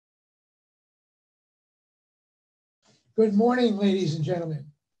Good morning, ladies and gentlemen.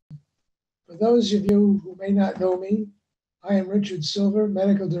 For those of you who may not know me, I am Richard Silver,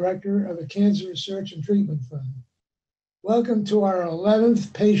 Medical Director of the Cancer Research and Treatment Fund. Welcome to our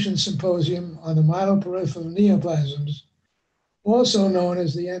 11th Patient Symposium on the Myeloproliferative Neoplasms, also known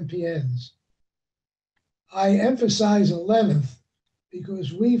as the MPNs. I emphasize 11th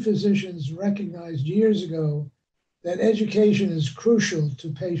because we physicians recognized years ago that education is crucial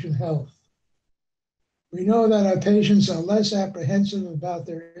to patient health. We know that our patients are less apprehensive about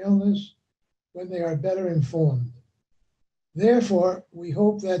their illness when they are better informed. Therefore, we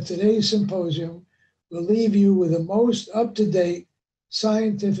hope that today's symposium will leave you with the most up-to-date,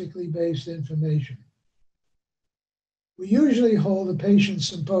 scientifically based information. We usually hold a patient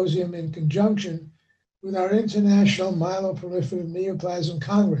symposium in conjunction with our International Myeloproliferative Neoplasm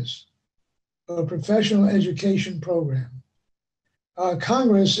Congress, a professional education program. Our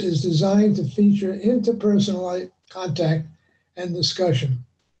Congress is designed to feature interpersonal contact and discussion,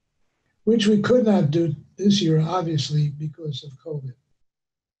 which we could not do this year, obviously, because of COVID.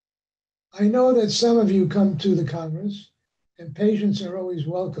 I know that some of you come to the Congress, and patients are always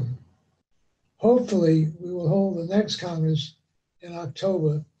welcome. Hopefully, we will hold the next Congress in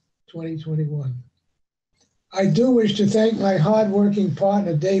October 2021. I do wish to thank my hardworking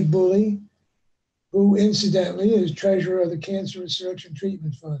partner, Dave Boule, who incidentally is treasurer of the Cancer Research and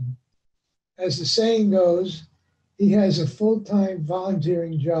Treatment Fund. As the saying goes, he has a full-time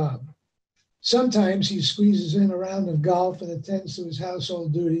volunteering job. Sometimes he squeezes in a round of golf and attends to his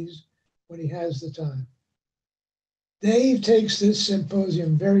household duties when he has the time. Dave takes this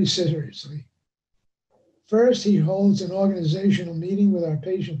symposium very seriously. First, he holds an organizational meeting with our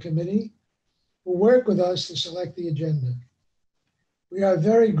patient committee, who work with us to select the agenda. We are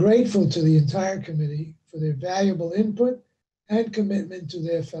very grateful to the entire committee for their valuable input and commitment to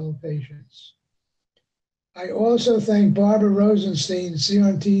their fellow patients. I also thank Barbara Rosenstein,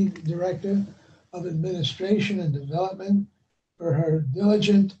 CR&T Director of Administration and Development, for her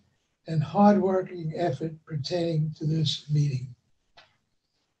diligent and hardworking effort pertaining to this meeting.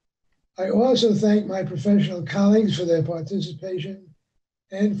 I also thank my professional colleagues for their participation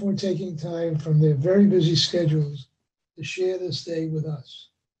and for taking time from their very busy schedules to share this day with us.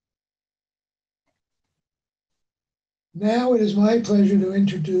 Now it is my pleasure to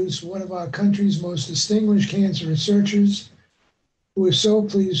introduce one of our country's most distinguished cancer researchers, who is so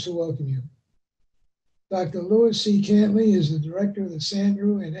pleased to welcome you. Dr. Lewis C. Cantley is the director of the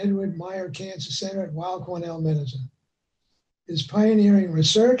Andrew and Edward Meyer Cancer Center at Weill Cornell Medicine. His pioneering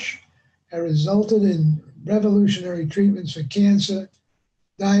research has resulted in revolutionary treatments for cancer,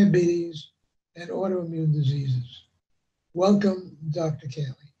 diabetes, and autoimmune diseases. Welcome, Dr.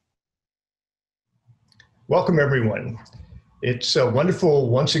 Cantley. Welcome, everyone. It's wonderful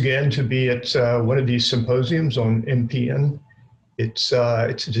once again to be at one of these symposiums on MPN. It's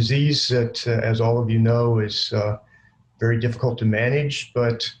a disease that, as all of you know, is very difficult to manage,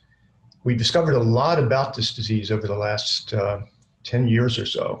 but we discovered a lot about this disease over the last 10 years or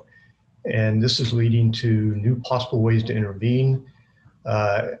so. And this is leading to new possible ways to intervene.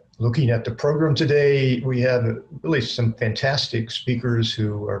 Looking at the program today, we have really some fantastic speakers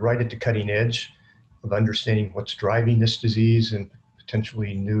who are right at the cutting edge of understanding what's driving this disease and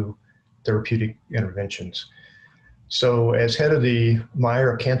potentially new therapeutic interventions. So as head of the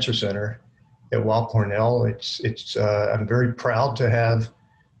Meyer Cancer Center at Weill Cornell, I'm very proud to have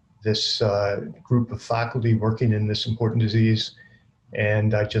this group of faculty working in this important disease.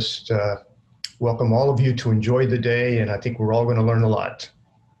 And I just welcome all of you to enjoy the day, and I think we're all going to learn a lot.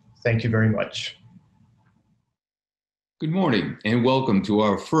 Thank you very much. Good morning and welcome to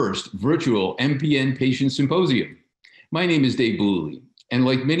our first virtual MPN Patient Symposium. My name is Dave Boule, and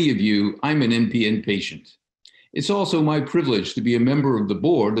like many of you, I'm an MPN patient. It's also my privilege to be a member of the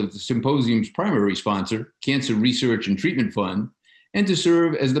board of the symposium's primary sponsor, Cancer Research and Treatment Fund, and to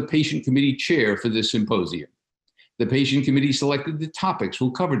serve as the patient committee chair for this symposium. The patient committee selected the topics we'll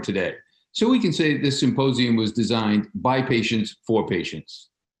cover today, so we can say this symposium was designed by patients for patients.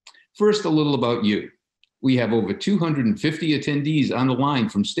 First, a little about you. We have over 250 attendees on the line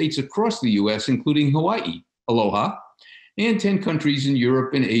from states across the US, including Hawaii, aloha, and 10 countries in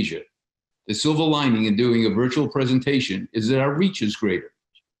Europe and Asia. The silver lining in doing a virtual presentation is that our reach is greater.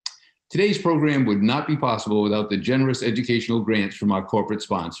 Today's program would not be possible without the generous educational grants from our corporate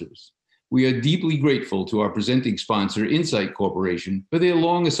sponsors. We are deeply grateful to our presenting sponsor, Insight Corporation, for their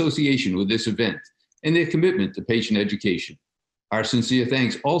long association with this event and their commitment to patient education. Our sincere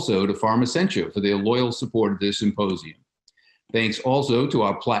thanks also to Pharmacentia for their loyal support of this symposium. Thanks also to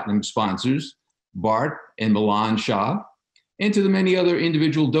our platinum sponsors, Bart and Milan Shah, and to the many other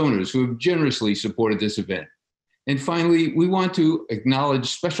individual donors who have generously supported this event. And finally, we want to acknowledge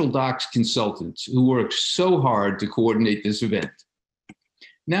Special Docs consultants who work so hard to coordinate this event.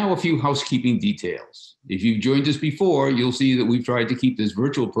 Now, a few housekeeping details. If you've joined us before, you'll see that we've tried to keep this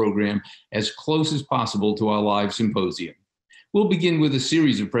virtual program as close as possible to our live symposium. We'll begin with a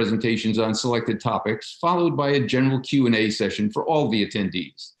series of presentations on selected topics, followed by a general Q&A session for all the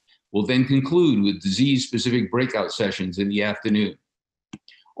attendees. We'll then conclude with disease-specific breakout sessions in the afternoon.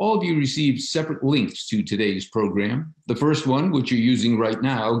 All of you received separate links to today's program. The first one, which you're using right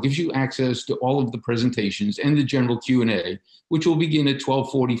now, gives you access to all of the presentations and the general Q&A, which will begin at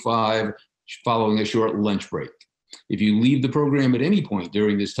 12:45, following a short lunch break. If you leave the program at any point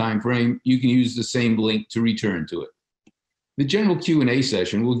during this time frame, you can use the same link to return to it. The general Q&A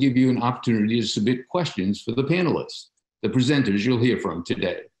session will give you an opportunity to submit questions for the panelists, the presenters you'll hear from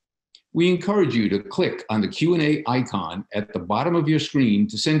today. We encourage you to click on the Q&A icon at the bottom of your screen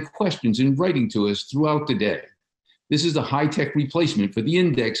to send questions in writing to us throughout the day. This is a high-tech replacement for the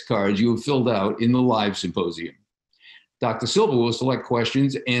index cards you have filled out in the live symposium. Dr. Silva will select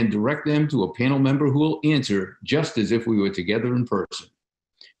questions and direct them to a panel member who will answer just as if we were together in person.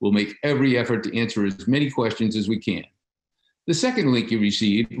 We'll make every effort to answer as many questions as we can. The second link you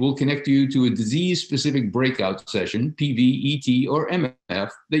received will connect you to a disease-specific breakout session, PV, ET, or MF,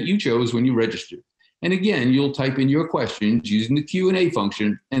 that you chose when you registered. And again, you'll type in your questions using the Q&A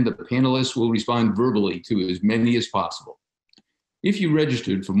function, and the panelists will respond verbally to as many as possible. If you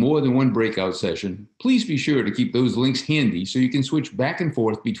registered for more than one breakout session, please be sure to keep those links handy so you can switch back and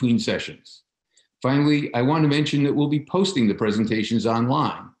forth between sessions. Finally, I want to mention that we'll be posting the presentations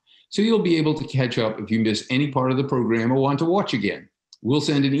online, so you'll be able to catch up if you miss any part of the program or want to watch again. We'll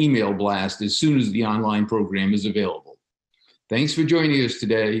send an email blast as soon as the online program is available. Thanks for joining us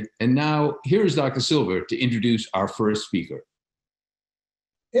today. And now, here's Dr. Silva to introduce our first speaker.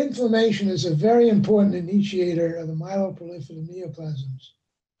 Inflammation is a very important initiator of the myeloproliferative neoplasms.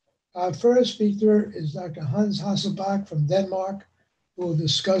 Our first speaker is Dr. Hans Hasselbalch from Denmark, who will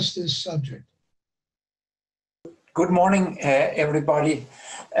discuss this subject. Good morning, everybody.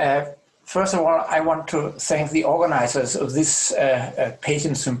 First of all, I want to thank the organizers of this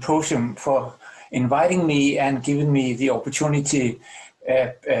patient symposium for inviting me and giving me the opportunity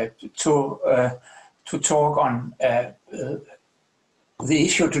to talk on the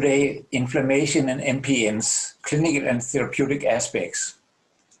issue today, inflammation and MPNs, clinical and therapeutic aspects.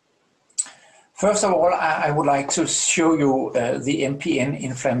 First of all, I would like to show you the MPN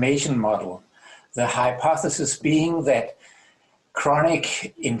inflammation model. The hypothesis being that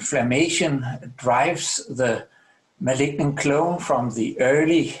chronic inflammation drives the malignant clone from the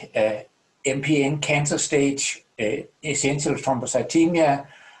early MPN cancer stage, essential thrombocythemia,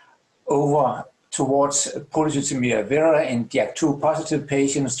 over towards Polycythemia Vera in JAK2 positive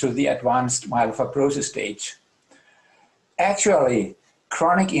patients to the advanced myelofibrosis stage. Actually,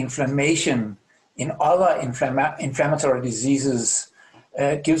 chronic inflammation in other inflammatory diseases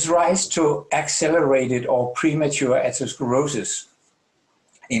gives rise to accelerated or premature atherosclerosis.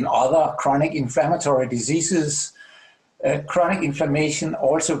 In other chronic inflammatory diseases, chronic inflammation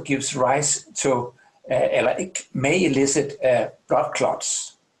also gives rise to, it may elicit blood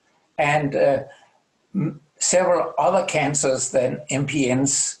clots. And several other cancers than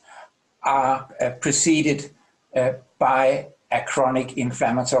MPNs are preceded by a chronic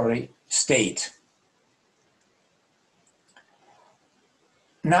inflammatory state.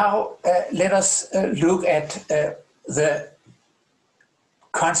 Now, let us look at the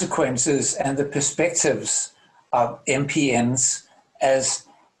consequences and the perspectives of MPNs as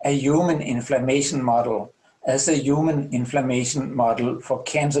a human inflammation model, for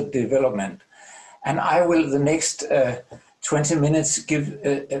cancer development. And I will, the next 20 minutes,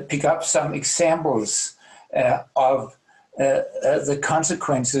 pick up some examples of the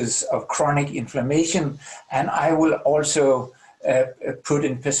consequences of chronic inflammation, and I will also put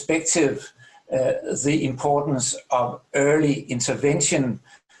in perspective the importance of early intervention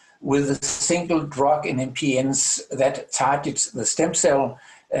with a single drug in MPNs that targets the stem cell,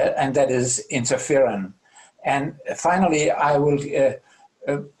 and that is interferon. And finally, I will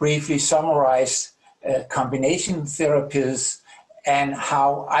briefly summarize combination therapies and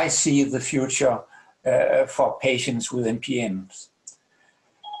how I see the future for patients with MPNs.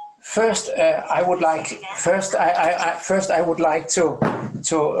 First, I would like to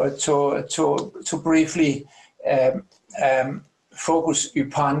briefly focus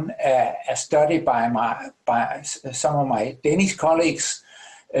upon a study by some of my Danish colleagues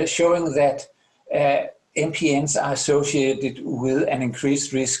showing that MPNs are associated with an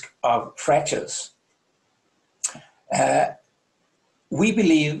increased risk of fractures. we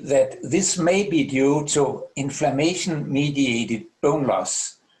believe that this may be due to inflammation-mediated bone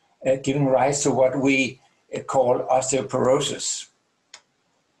loss, giving rise to what we call osteoporosis.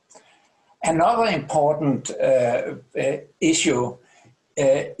 Another important issue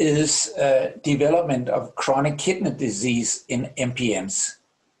is development of chronic kidney disease in MPNs.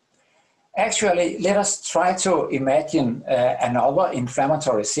 Actually, let us try to imagine another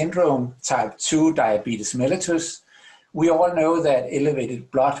inflammatory syndrome, type 2 diabetes mellitus. We all know that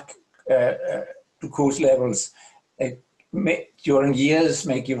elevated blood glucose levels during years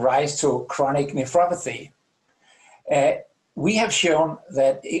may give rise to chronic nephropathy. We have shown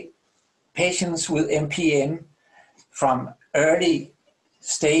that patients with MPN from early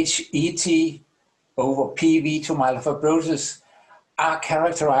stage ET over PV to myelofibrosis are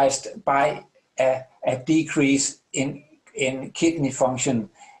characterized by a decrease in kidney function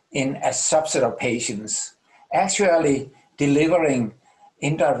in a subset of patients, actually delivering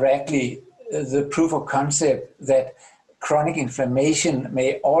indirectly the proof of concept that chronic inflammation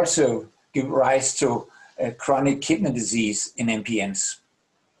may also give rise to chronic kidney disease in MPNs.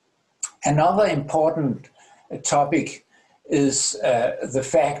 Another important topic is the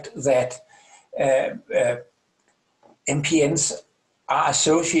fact that MPNs are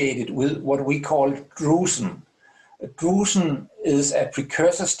associated with what we call drusen. Drusen is a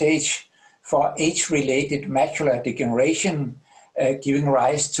precursor stage for age-related macular degeneration, giving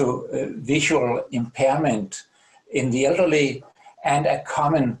rise to visual impairment in the elderly and a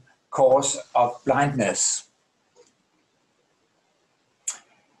common cause of blindness.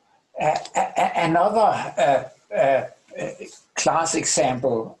 Another class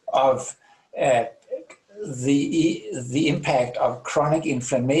example of the impact of chronic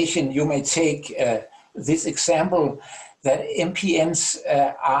inflammation, you may take this example that MPNs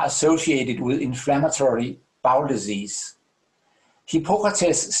are associated with inflammatory bowel disease.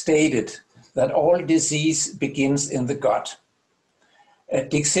 Hippocrates stated that all disease begins in the gut.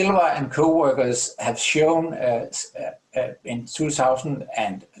 Dick Silva and co-workers have shown in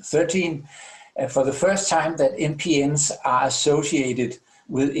 2013 for the first time that MPNs are associated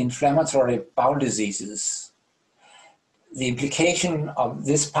with inflammatory bowel diseases. The implication of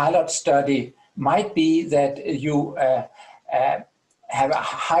this pilot study might be that you have a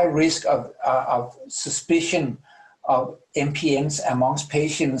high risk of suspicion of MPNs amongst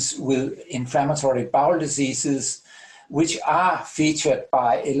patients with inflammatory bowel diseases, which are featured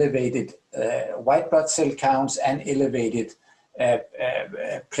by elevated white blood cell counts and elevated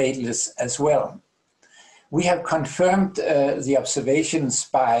platelets as well. We have confirmed the observations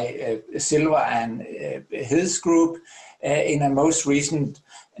by Silva and his group in a most recent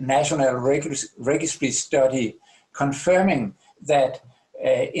national registry study, confirming that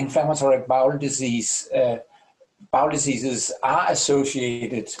inflammatory bowel diseases are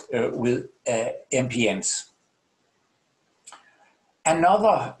associated with MPNs.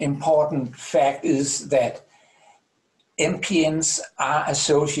 Another important fact is that MPNs are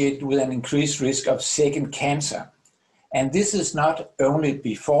associated with an increased risk of second cancer. And this is not only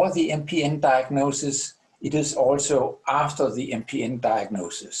before the MPN diagnosis, it is also after the MPN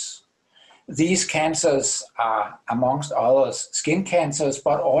diagnosis. These cancers are, amongst others, skin cancers,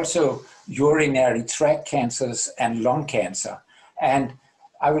 but also urinary tract cancers and lung cancer. And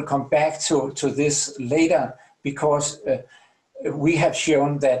I will come back to this later because we have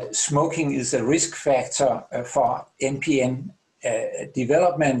shown that smoking is a risk factor for MPN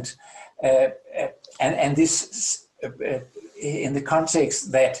development, and this in the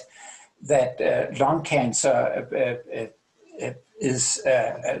context that lung cancer is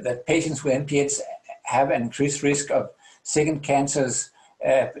that patients with MPNs have an increased risk of second cancers.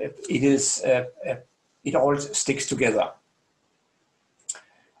 It all sticks together.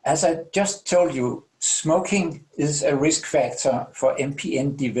 As I just told you, smoking is a risk factor for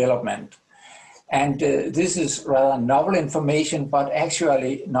MPN development. And this is rather novel information, but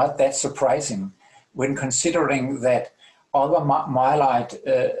actually not that surprising when considering that other myeloid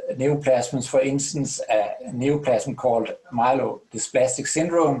neoplasms, for instance, a neoplasm called myelodysplastic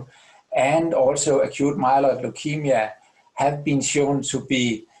syndrome and also acute myeloid leukemia have been shown to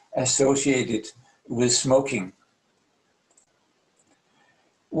be associated with smoking.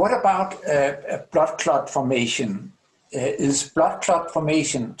 What about blood clot formation? Is blood clot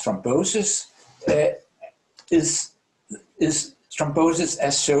formation thrombosis? Is thrombosis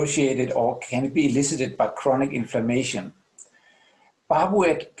associated or can it be elicited by chronic inflammation? Babu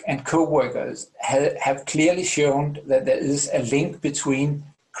and co-workers have clearly shown that there is a link between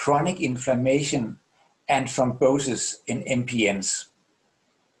chronic inflammation and thrombosis in MPNs.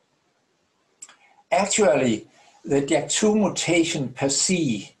 Actually, the JAK2 mutation per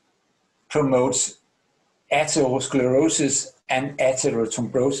se promotes atherosclerosis and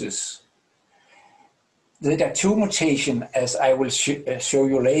atherothrombosis. The JAK2 mutation, as I will show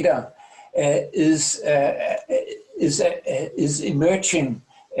you later, is emerging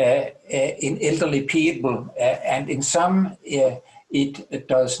in elderly people, and in some it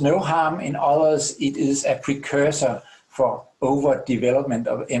does no harm, in others it is a precursor for overdevelopment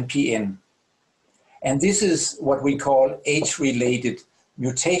of MPN. And this is what we call age-related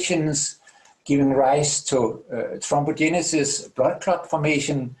mutations, giving rise to thrombogenesis, blood clot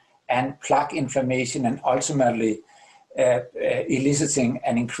formation, and plaque inflammation, and ultimately eliciting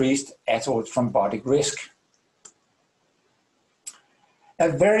an increased atherothrombotic risk. A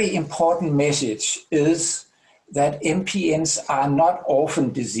very important message is that MPNs are not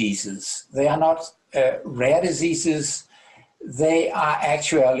orphan diseases. They are not rare diseases. They are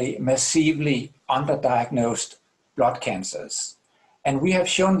actually massively underdiagnosed blood cancers. And we have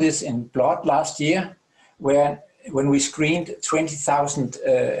shown this in blood last year, where when we screened 20,000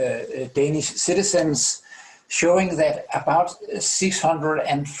 Danish citizens, showing that about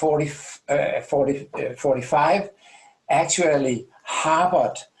 645 actually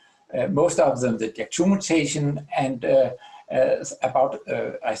harbored, most of them, the JAK2 mutation, and about,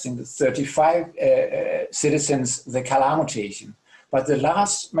 I think, 35 citizens, the CALR mutation. But the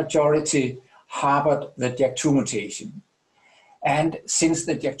large majority harbored the JAK2 mutation. And since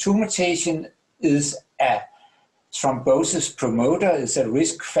the JAK2 mutation is a thrombosis promoter, is a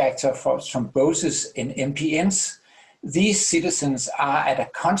risk factor for thrombosis in MPNs, these citizens are at a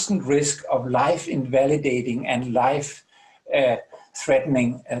constant risk of life-invalidating and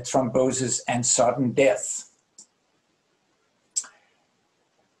life-threatening thrombosis and sudden death.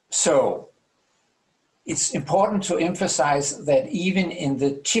 So it's important to emphasize that even in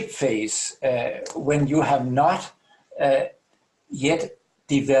the CHIP phase, when you have not yet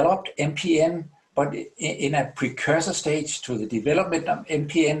developed MPN, but in a precursor stage to the development of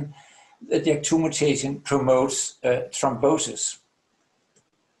MPN, the JAK2 mutation promotes thrombosis.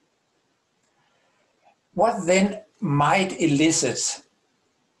 What then might elicit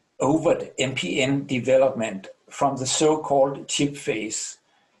overt MPN development from the so-called CHIP phase?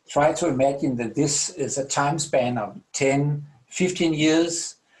 Try to imagine that this is a time span of 10, 15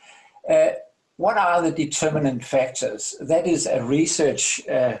 years. What are the determinant factors? That is a research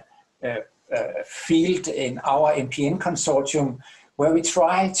field in our MPN consortium, where we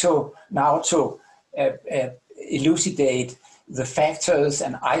try to now elucidate the factors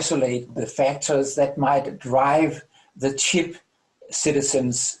and isolate the factors that might drive the CHIP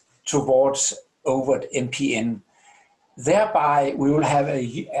citizens towards overt MPN. Thereby, we will have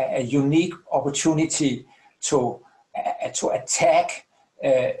a unique opportunity to attack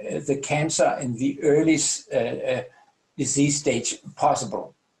the cancer in the earliest disease stage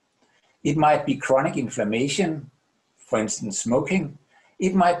possible. It might be chronic inflammation, for instance, smoking.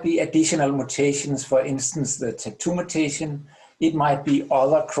 It might be additional mutations, for instance, the JAK2 mutation. It might be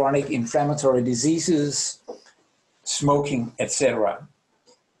other chronic inflammatory diseases, smoking, etc.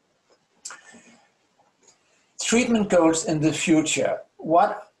 Treatment goals in the future.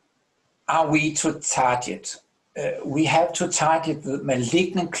 What are we to target? We have to target the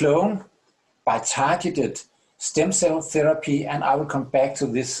malignant clone by targeted stem cell therapy, and I will come back to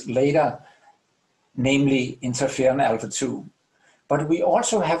this later, namely interferon alpha-2. But we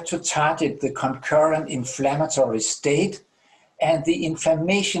also have to target the concurrent inflammatory state and the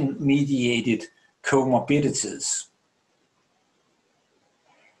inflammation-mediated comorbidities.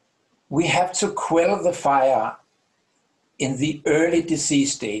 We have to quell the fire in the early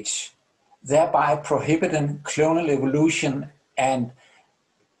disease stage, thereby prohibiting clonal evolution and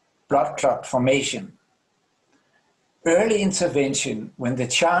blood clot formation. Early intervention, when the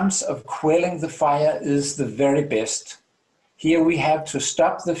chance of quelling the fire is the very best. Here we have to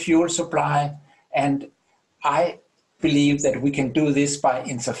stop the fuel supply, and I believe that we can do this by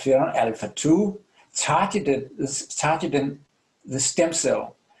interferon alpha-2, targeting the stem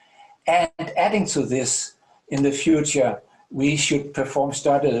cell. And adding to this, in the future, we should perform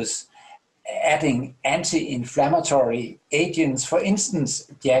studies adding anti-inflammatory agents, for instance,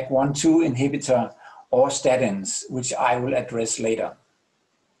 JAK1/2 inhibitor or statins, which I will address later.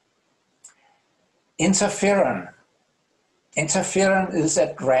 Interferon. Interferon is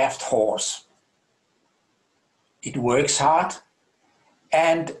a draft horse. It works hard,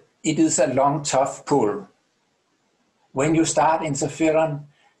 and it is a long, tough pull. When you start interferon,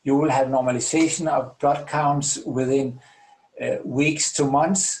 you will have normalization of blood counts within weeks to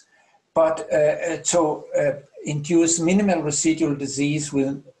months, but to induce minimal residual disease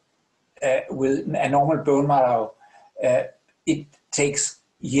with a normal bone marrow, it takes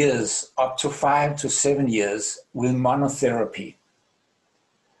years, up to 5 to 7 years with monotherapy.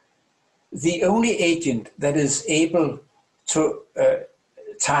 The only agent that is able to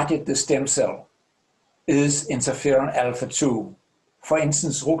target the stem cell is interferon alpha-2. For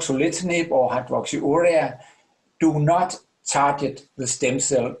instance, ruxolitinib or hydroxyurea do not target the stem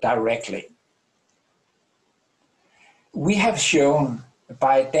cell directly. We have shown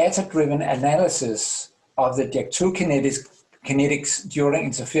by data-driven analysis of the JAK2 kinetics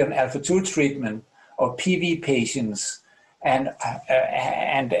during interferon alpha-2 treatment of PV patients and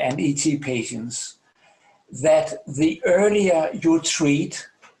ET patients that the earlier you treat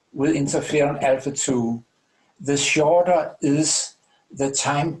with interferon alpha-2, the shorter is the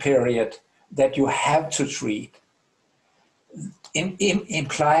time period that you have to treat,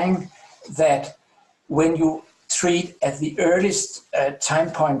 implying that when you treat at the earliest time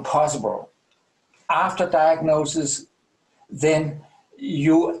point possible, after diagnosis, then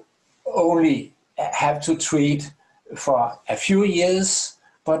you only have to treat for a few years.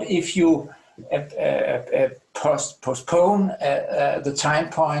 But if you postpone the time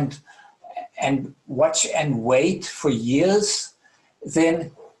point and watch and wait for years,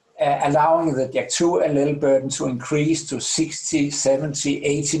 then allowing the JAK2 allele burden to increase to 60, 70,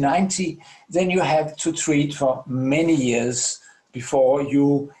 80, 90, then you have to treat for many years before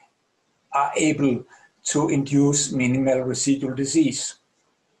you are able to induce minimal residual disease.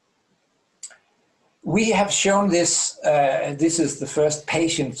 We have shown this, this is the first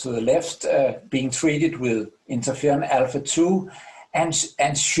patient to the left being treated with interferon alpha-2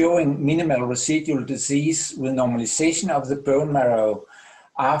 and showing minimal residual disease with normalization of the bone marrow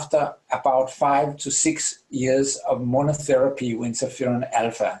after about 5 to 6 years of monotherapy with interferon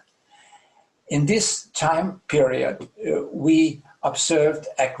alpha. In this time period, we observed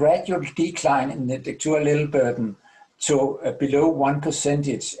a gradual decline in the JAK2 allele burden to below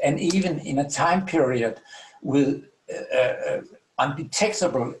 1%, and even in a time period with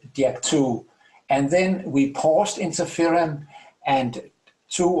undetectable JAK2. And then we paused interferon, and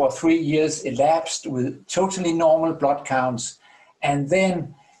 2 or 3 years elapsed with totally normal blood counts. And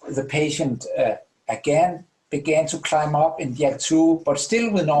then the patient again began to climb up in JAK2, but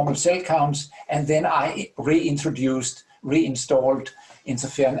still with normal cell counts. And then I reinstalled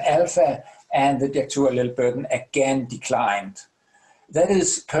interferon alpha, and the JAK2 allele burden again declined. That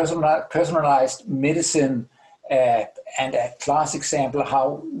is personalized medicine and a class example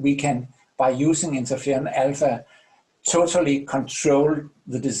how we can, by using interferon alpha, totally control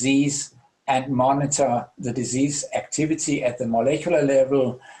the disease and monitor the disease activity at the molecular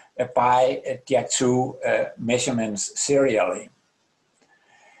level by JAK2 measurements serially.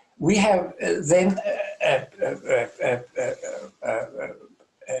 We have then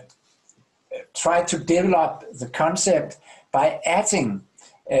tried to develop the concept by adding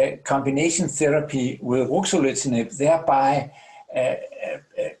combination therapy with ruxolitinib, thereby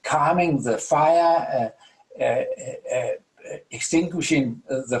calming the fire, extinguishing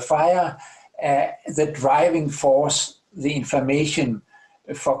the fire, the driving force, the inflammation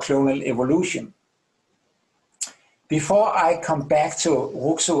for clonal evolution. Before I come back to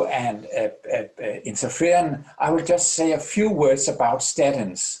ruxo and interferon, I will just say a few words about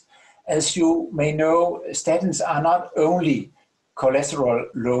statins. As you may know, statins are not only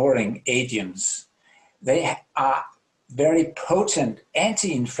cholesterol-lowering agents. They are very potent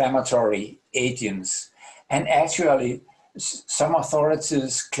anti-inflammatory agents. And actually, some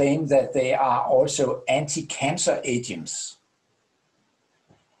authorities claim that they are also anti-cancer agents.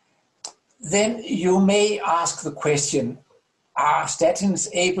 Then you may ask the question, are statins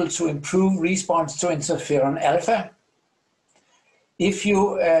able to improve response to interferon alpha? If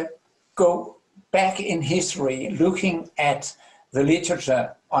you go back in history looking at the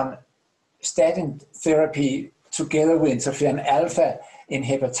literature on statin therapy together with interferon alpha in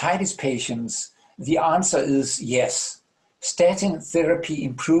hepatitis patients, the answer is yes. Statin therapy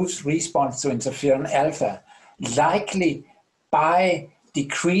improves response to interferon alpha, likely by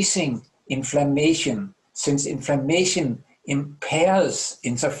decreasing inflammation, since inflammation impairs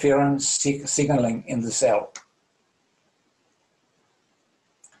interferon signaling in the cell.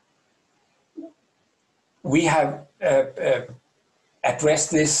 We have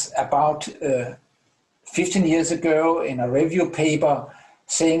addressed this about 15 years ago in a review paper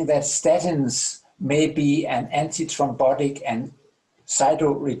saying that statins may be an antithrombotic and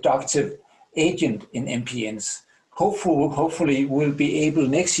cytoreductive agent in MPNs. Hopefully we'll be able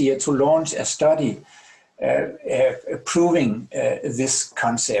next year to launch a study proving this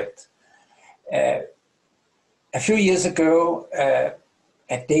concept. A few years ago,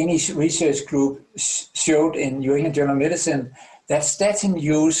 a Danish research group showed in New England Journal of Medicine that statin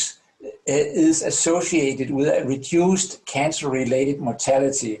use is associated with a reduced cancer-related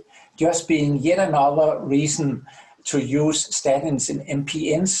mortality, just being yet another reason to use statins in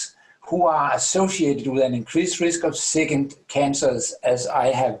MPNs who are associated with an increased risk of second cancers, as I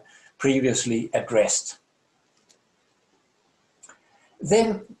have previously addressed.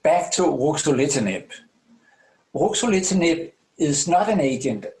 Then back to ruxolitinib. Ruxolitinib is not an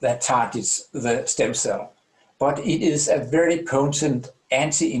agent that targets the stem cell, but it is a very potent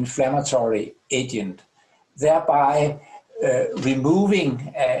anti-inflammatory agent, thereby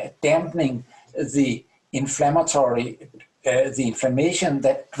removing, dampening the inflammation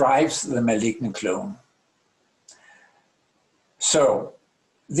that drives the malignant clone. So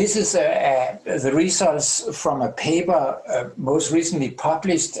this is the results from a paper most recently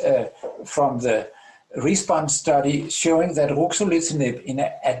published from the response study showing that ruxolitinib,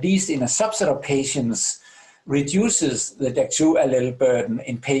 at least in a subset of patients, reduces the DAC2 allele burden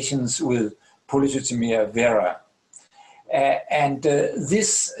in patients with Polycythemia vera.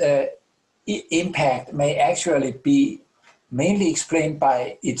 This impact may actually be mainly explained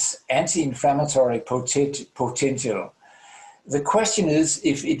by its anti-inflammatory potential. The question is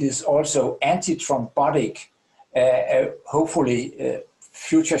if it is also antithrombotic. Hopefully,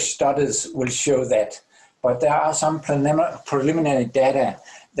 future studies will show that. But there are some preliminary data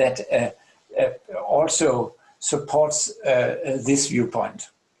that also supports this viewpoint.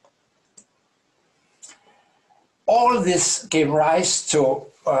 All this gave rise to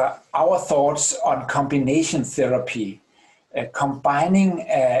our thoughts on combination therapy, combining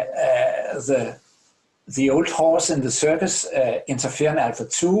the old horse in the circus, interferon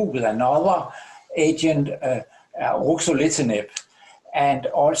alpha-2, with another agent, ruxolitinib, and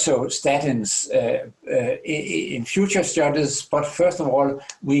also statins in future studies. But first of all,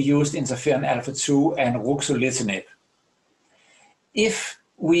 we used interferon alpha-2 and ruxolitinib. If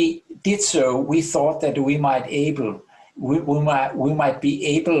we did so, we thought that we might be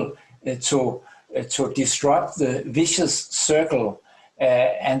able to disrupt the vicious circle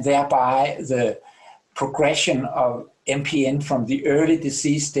and thereby the progression of MPN from the early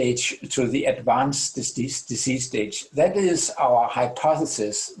disease stage to the advanced disease stage. That is our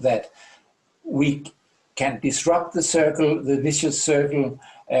hypothesis, that we can disrupt the circle, the vicious circle,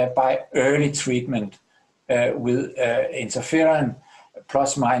 by early treatment with interferon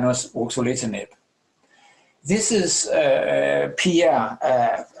plus minus ruxolitinib. This is Pia,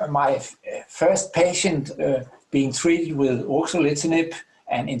 my first patient being treated with ruxolitinib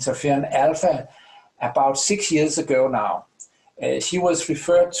and interferon alpha about 6 years ago now. She was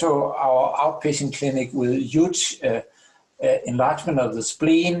referred to our outpatient clinic with huge enlargement of the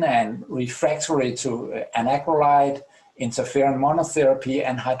spleen and refractory to anacrolide, interferon monotherapy,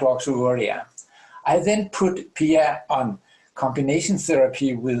 and hydroxyurea. I then put Pia on combination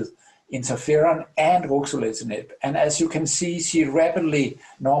therapy with interferon and ruxolitinib. And as you can see, she rapidly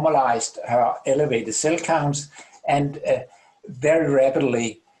normalized her elevated cell counts and very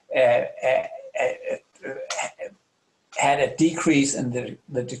rapidly had a decrease in the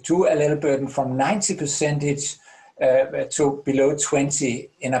DAC2 allele burden from 90% to below 20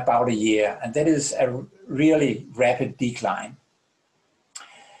 in about a year. And that is a really rapid decline.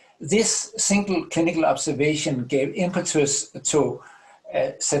 This single clinical observation gave impetus to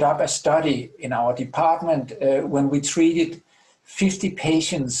set up a study in our department when we treated 50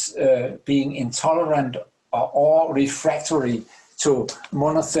 patients being intolerant or refractory to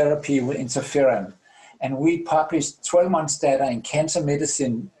monotherapy with interferon. And we published 12 months data in Cancer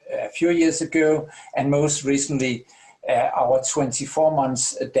Medicine a few years ago, and most recently our 24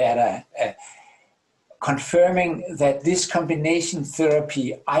 months data confirming that this combination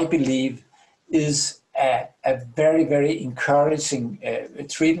therapy, I believe, is a very, very encouraging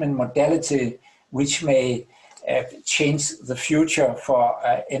treatment modality, which may change the future for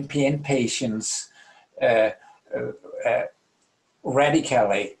MPN patients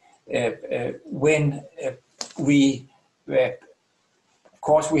radically. When we, of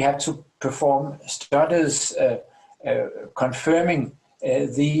course, we have to perform studies confirming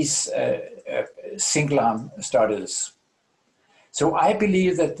these single-arm studies. So I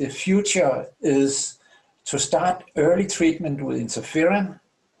believe that the future is to start early treatment with interferon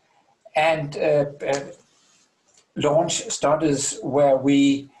and launch studies where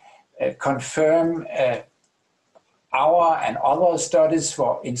we confirm our and other studies,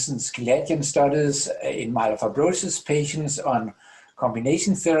 for instance, Gileadian studies in myelofibrosis patients on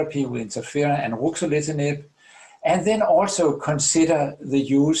combination therapy with interferon and ruxolitinib, and then also consider the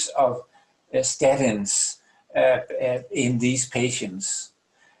use of statins in these patients.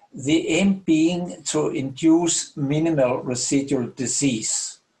 The aim being to induce minimal residual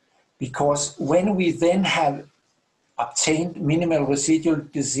disease, because when we then have obtained minimal residual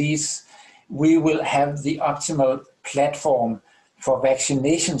disease, we will have the optimal platform for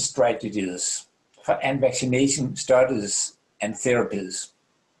vaccination strategies and vaccination studies and therapies.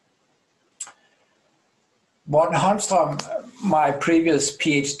 Morten Holmström, my previous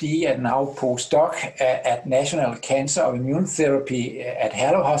PhD and now postdoc at National Cancer and Immune Therapy at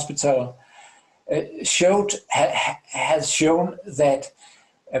Herlev Hospital, has shown that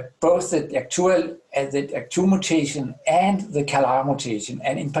both the DAC2 mutation and the CALR mutation,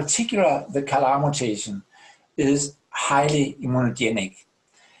 and in particular the CALR mutation, is highly immunogenic.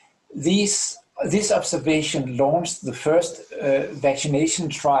 This observation launched the first vaccination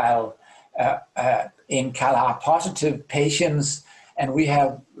trial in CALR positive patients, and we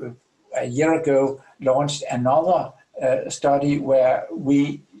have a year ago launched another study where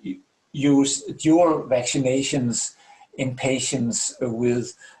we use dual vaccinations in patients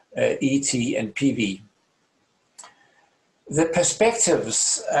with ET and PV. The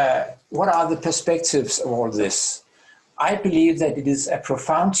perspectives, what are the perspectives of all this? I believe that it is a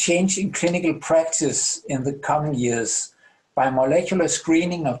profound change in clinical practice in the coming years by molecular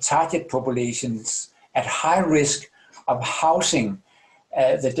screening of target populations at high risk of housing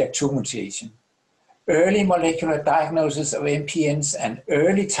the DAC2 mutation. Early molecular diagnosis of MPNs and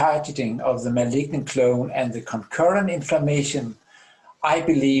early targeting of the malignant clone and the concurrent inflammation, I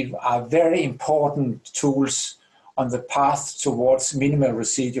believe, are very important tools on the path towards minimal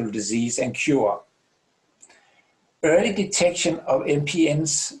residual disease and cure. Early detection of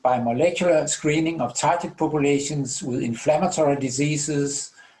MPNs by molecular screening of target populations with inflammatory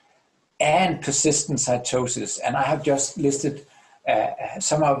diseases and persistent cytosis, and I have just listed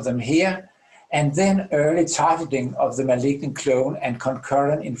some of them here, and then early targeting of the malignant clone and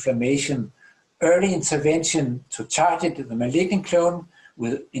concurrent inflammation, early intervention to target the malignant clone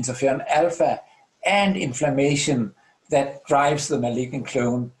with interferon alpha and inflammation that drives the malignant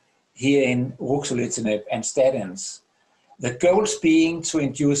clone, here in ruxolitinib and statins. The goals being to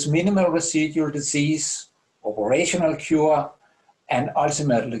induce minimal residual disease, operational cure, and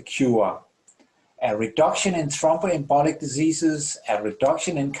ultimately cure. A reduction in thromboembolic diseases, a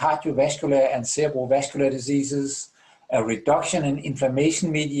reduction in cardiovascular and cerebrovascular diseases, a reduction in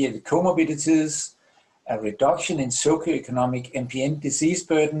inflammation-mediated comorbidities, a reduction in socioeconomic MPN disease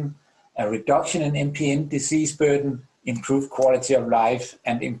burden, a reduction in MPN disease burden, improved quality of life,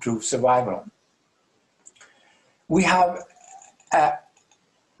 and improved survival. We have a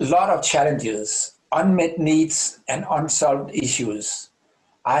lot of challenges, unmet needs, and unsolved issues.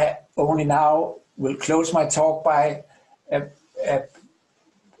 I only now will close my talk by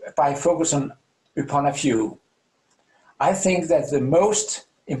focusing upon a few. I think that the most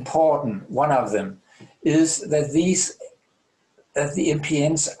important one of them is that the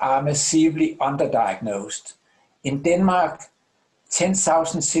MPNs are massively underdiagnosed. In Denmark,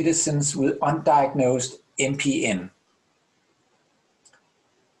 10,000 citizens with undiagnosed MPN.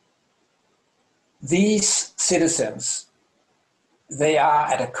 These citizens, they are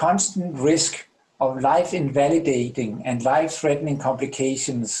at a constant risk of life-invalidating and life-threatening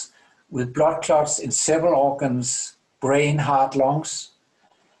complications with blood clots in several organs, brain, heart, lungs.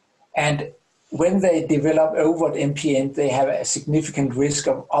 And when they develop overt MPN, they have a significant risk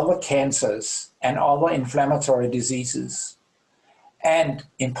of other cancers and other inflammatory diseases. And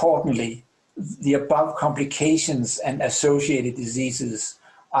importantly, the above complications and associated diseases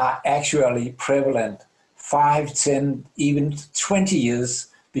are actually prevalent 5, 10, even 20 years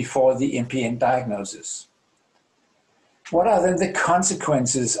before the MPN diagnosis. What are then the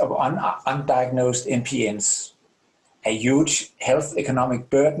consequences of undiagnosed MPNs? A huge health economic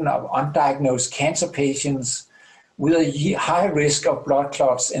burden of undiagnosed cancer patients with a high risk of blood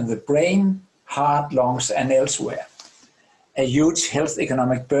clots in the brain, heart, lungs, and elsewhere. A huge health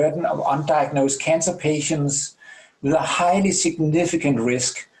economic burden of undiagnosed cancer patients with a highly significant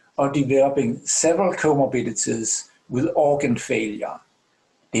risk of developing several comorbidities with organ failure,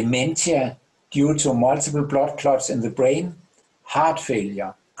 dementia due to multiple blood clots in the brain, heart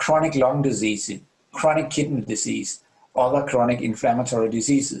failure, chronic lung disease, chronic kidney disease, other chronic inflammatory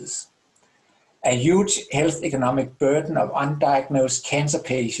diseases. A huge health economic burden of undiagnosed cancer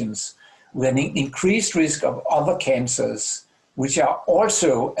patients with an increased risk of other cancers, which are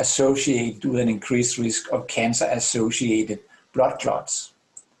also associated with an increased risk of cancer-associated blood clots.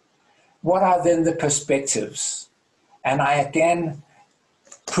 What are then the perspectives? And I again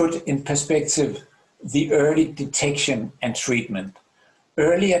put in perspective the early detection and treatment.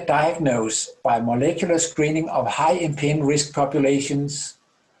 Earlier diagnosed by molecular screening of high MPN risk populations,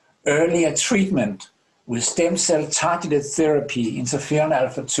 earlier treatment with stem cell targeted therapy, interferon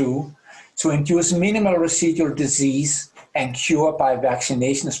alpha-2, to induce minimal residual disease and cure by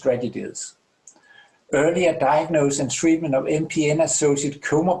vaccination strategies. Earlier diagnosis and treatment of MPN-associated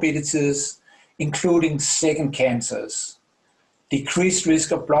comorbidities, including second cancers, decreased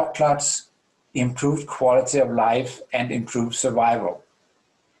risk of blood clots, improved quality of life, and improved survival.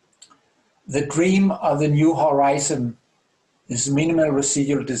 The dream of the new horizon is minimal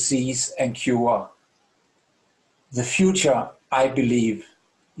residual disease and cure. The future, I believe,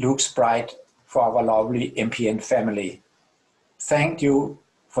 looks bright for our lovely MPN family. Thank you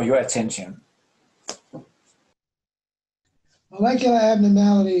for your attention. Molecular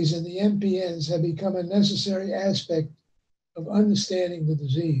abnormalities in the MPNs have become a necessary aspect of understanding the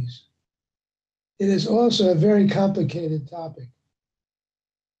disease. It is also a very complicated topic.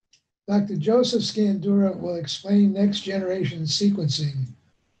 Dr. Joseph Scandura will explain next-generation sequencing,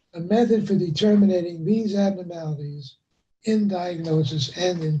 a method for determining these abnormalities in diagnosis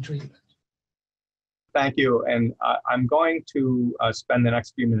and in treatment. Thank you. And I'm going to spend the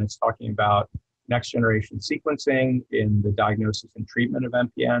next few minutes talking about next-generation sequencing in the diagnosis and treatment of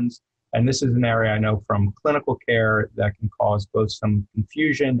MPNs. And this is an area I know from clinical care that can cause both some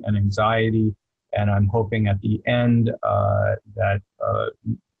confusion and anxiety. And I'm hoping at the end that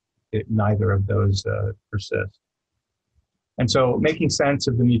neither of those persist. And so making sense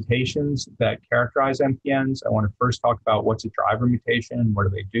of the mutations that characterize MPNs, I want to first talk about what's a driver mutation, what do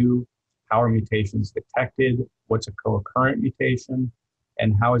they do, how are mutations detected, what's a co-occurrent mutation,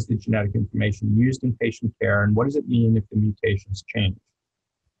 and how is the genetic information used in patient care, and what does it mean if the mutations change?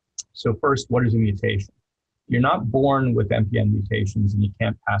 So first, what is a mutation? You're not born with MPN mutations and you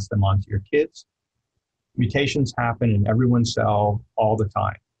can't pass them on to your kids. Mutations happen in everyone's cell all the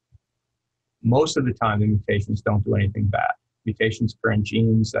time. Most of the time, the mutations don't do anything bad. Mutations occur in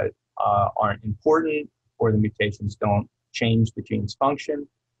genes that aren't important, or the mutations don't change the gene's function,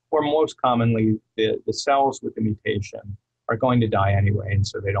 or most commonly, the cells with the mutation are going to die anyway, and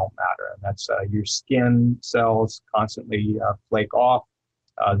so they don't matter. And that's your skin cells constantly flake off.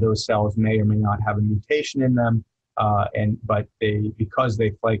 Those cells may or may not have a mutation in them, but because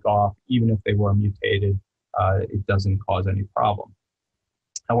they flake off, even if they were mutated, it doesn't cause any problem.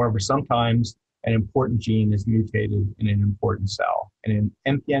 However, sometimes an important gene is mutated in an important cell, and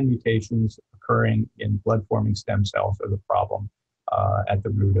in MPN mutations occurring in blood-forming stem cells are the problem at the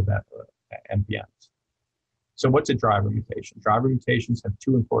root of MPNs. So what's a driver mutation? Driver mutations have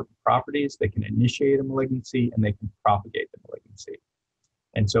two important properties. They can initiate a malignancy and they can propagate the malignancy.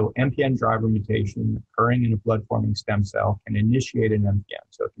 And so MPN driver mutation occurring in a blood-forming stem cell can initiate an MPN.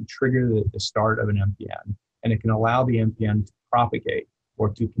 So it can trigger the start of an MPN, and it can allow the MPN to propagate or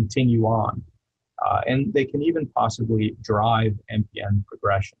to continue on. And they can even possibly drive MPN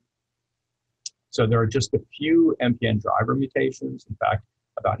progression. So there are just a few MPN driver mutations. In fact,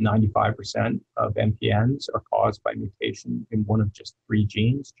 about 95% of MPNs are caused by mutation in one of just three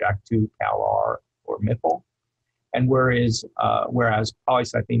genes, JAK2, CalR, or MPL. And whereas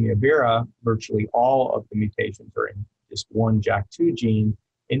Polycythemia Vera, virtually all of the mutations are in just one JAK2 gene,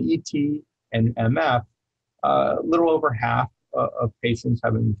 in ET and MF, a little over half of patients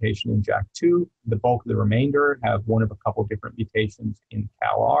have a mutation in JAK2. The bulk of the remainder have one of a couple different mutations in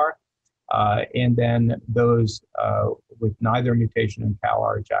CalR. And then those with neither mutation in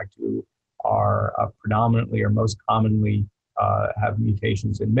CalR or JAK2 are predominantly or most commonly have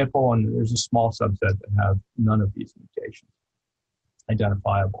mutations in MPL, and there's a small subset that have none of these mutations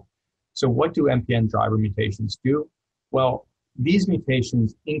identifiable. So what do MPN driver mutations do? Well, these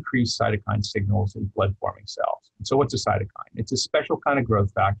mutations increase cytokine signals in blood-forming cells. And so what's a cytokine? It's a special kind of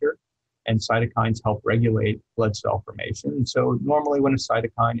growth factor, and cytokines help regulate blood cell formation. And so normally when a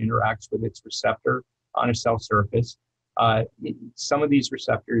cytokine interacts with its receptor on a cell surface, some of these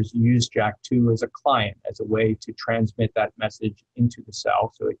receptors use JAK2 as a client, as a way to transmit that message into the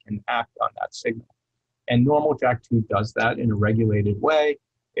cell so it can act on that signal. And normal JAK2 does that in a regulated way.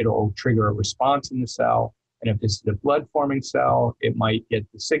 It'll trigger a response in the cell. And if this is a blood-forming cell, it might get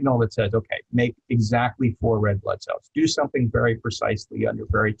the signal that says, okay, make exactly 4 red blood cells. Do something very precisely under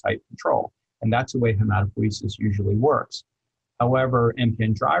very tight control. And that's the way hematopoiesis usually works. However,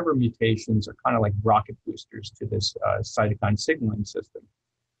 MPN driver mutations are kind of like rocket boosters to this cytokine signaling system.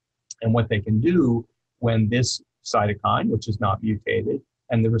 And what they can do when this cytokine, which is not mutated,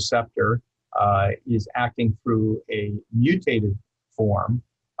 and the receptor is acting through a mutated form,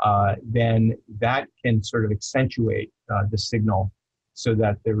 then that can sort of accentuate the signal so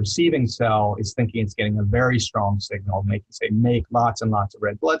that the receiving cell is thinking it's getting a very strong signal. And they can say, make lots and lots of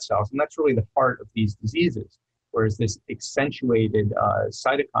red blood cells. And that's really the heart of these diseases. whereas this accentuated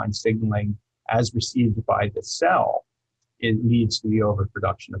cytokine signaling as received by the cell, it leads to the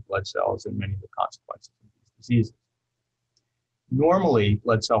overproduction of blood cells and many of the consequences of these diseases. Normally,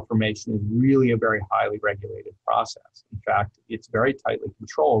 blood cell formation is really a very highly regulated process. In fact, it's very tightly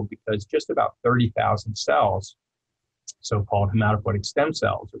controlled because just about 30,000 cells, so-called hematopoietic stem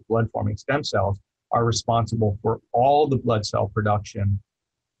cells or blood-forming stem cells, are responsible for all the blood cell production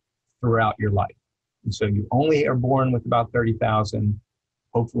throughout your life. And so you only are born with about 30,000,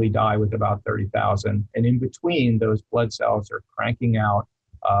 hopefully die with about 30,000. And in between, those blood cells are cranking out,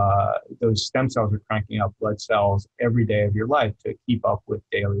 those stem cells are cranking out blood cells every day of your life to keep up with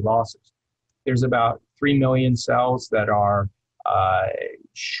daily losses. There's about 3 million cells that are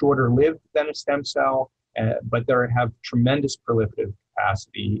shorter lived than a stem cell, but they have tremendous proliferative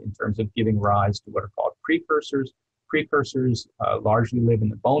capacity in terms of giving rise to what are called precursors. Precursors largely live in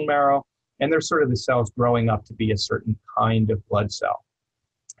the bone marrow, and they're sort of the cells growing up to be a certain kind of blood cell.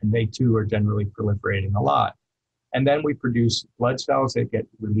 And they too are generally proliferating a lot. And then we produce blood cells that get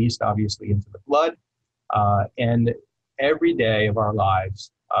released obviously into the blood. And every day of our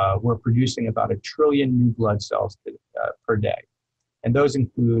lives, we're producing about 1 trillion new blood cells per day. And those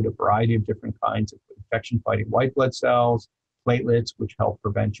include a variety of different kinds of infection-fighting white blood cells, platelets, which help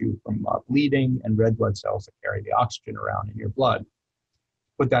prevent you from bleeding, and red blood cells that carry the oxygen around in your blood.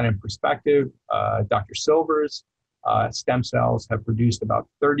 Put that in perspective, Dr. Silver's stem cells have produced about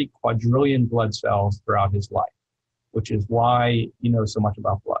 30 quadrillion blood cells throughout his life, which is why he knows so much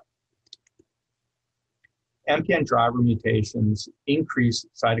about blood. MPN driver mutations increase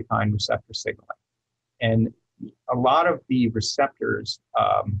cytokine receptor signaling. And a lot of the receptors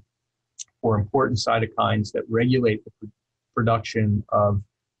for important cytokines that regulate the production of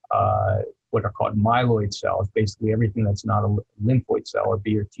what are called myeloid cells, basically everything that's not a lymphoid cell, a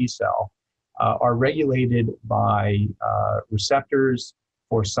B or T cell, are regulated by receptors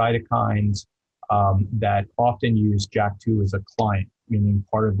for cytokines that often use JAK2 as a client, meaning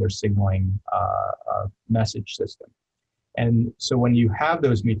part of their signaling message system. And so when you have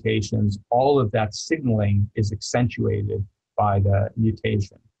those mutations, all of that signaling is accentuated by the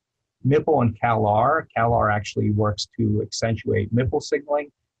mutation. MPL and CALR actually works to accentuate MPL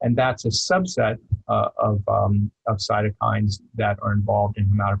signaling, and that's a subset of cytokines that are involved in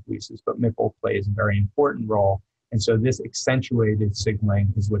hematopoiesis, but MPL plays a very important role. And so this accentuated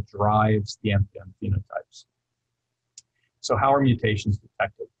signaling is what drives the MPN phenotypes. So how are mutations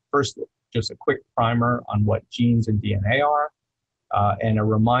detected? First, just a quick primer on what genes and DNA are, and a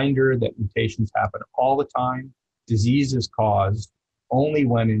reminder that mutations happen all the time. Disease is caused only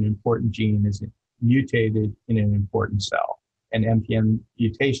when an important gene is mutated in an important cell, and MPN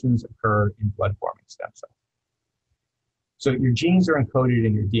mutations occur in blood-forming stem cells. So your genes are encoded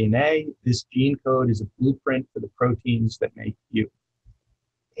in your DNA. This gene code is a blueprint for the proteins that make you.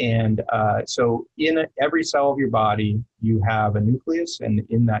 And so in every cell of your body, you have a nucleus, and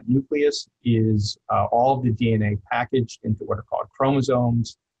in that nucleus is all of the DNA packaged into what are called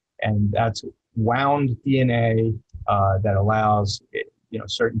chromosomes, and that's wound DNA that allows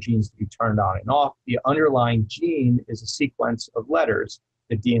certain genes to be turned on and off. The underlying gene is a sequence of letters,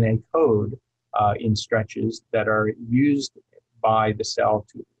 the DNA code in stretches that are used by the cell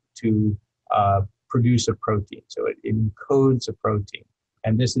to produce a protein. So it encodes a protein.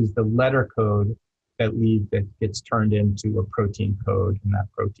 And this is the letter code that gets turned into a protein code, and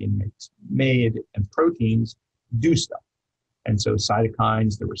that protein makes made, and proteins do stuff. And so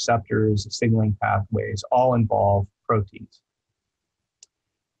cytokines, the receptors, the signaling pathways all involve proteins.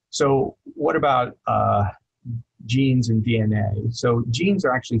 So what about genes and DNA? So genes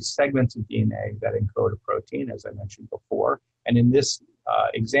are actually segments of DNA that encode a protein, as I mentioned before. And in this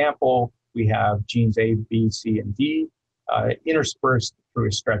example, we have genes A, B, C, and D interspersed through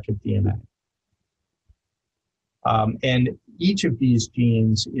a stretch of DNA. And each of these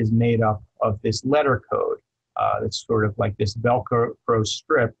genes is made up of this letter code that's sort of like this Velcro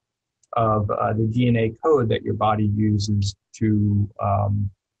strip of the DNA code that your body uses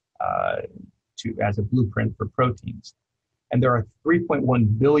as a blueprint for proteins. And there are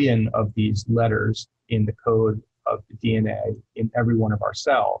 3.1 billion of these letters in the code of the DNA in every one of our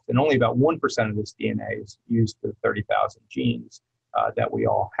cells. And only about 1% of this DNA is used for the 30,000 genes that we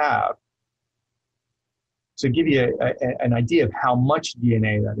all have. So to give you an idea of how much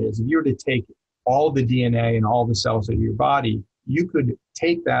DNA that is, if you were to take all the DNA in all the cells of your body, you could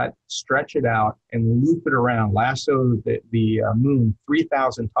take that, stretch it out, and loop it around, lasso the moon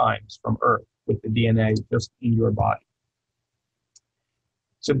 3,000 times from Earth with the DNA just in your body.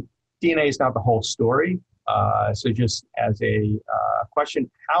 So DNA is not the whole story. So just as a question,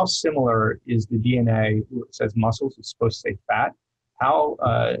 how similar is the DNA? It says muscles, it's supposed to say fat. How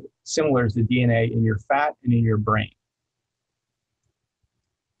similar is the DNA in your fat and in your brain?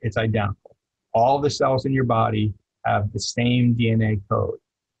 It's identical. All the cells in your body have the same DNA code.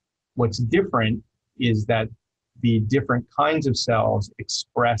 What's different is that the different kinds of cells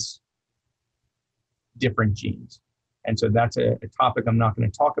express different genes. And so that's a topic I'm not going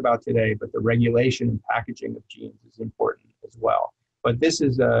to talk about today, but the regulation and packaging of genes is important as well. But this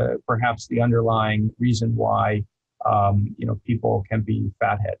is perhaps the underlying reason why people can be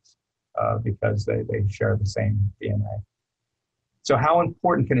fatheads because they share the same DNA. So how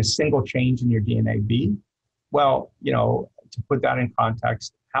important can a single change in your DNA be? Well, to put that in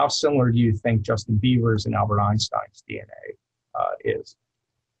context, how similar do you think Justin Bieber's and Albert Einstein's DNA is?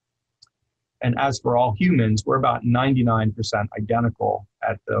 And as for all humans, we're about 99% identical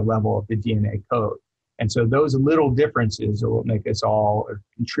at the level of the DNA code. And so those little differences are what make us all, or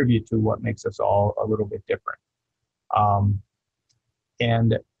contribute to what makes us all a little bit different.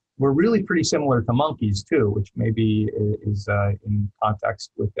 And we're really pretty similar to monkeys too, which maybe is in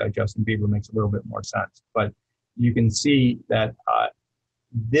context with Justin Bieber makes a little bit more sense. But you can see that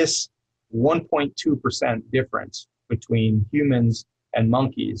this 1.2% difference between humans and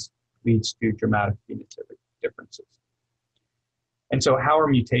monkeys leads to dramatic phenotypic differences. And so how are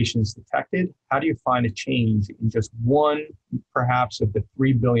mutations detected? How do you find a change in just one, perhaps, of the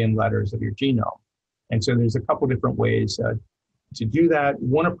 3 billion letters of your genome? And so there's a couple different ways to do that.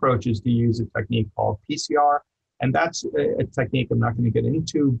 One approach is to use a technique called PCR, and that's a technique I'm not going to get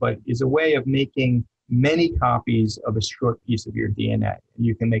into, but is a way of making many copies of a short piece of your DNA. And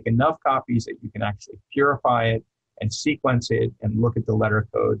you can make enough copies that you can actually purify it and sequence it and look at the letter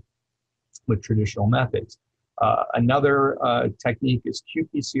code with traditional methods. Another technique is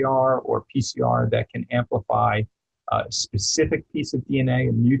qPCR or PCR that can amplify a specific piece of DNA,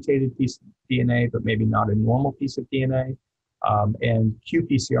 a mutated piece of DNA, but maybe not a normal piece of DNA. And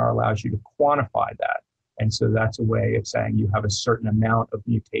qPCR allows you to quantify that. And so that's a way of saying you have a certain amount of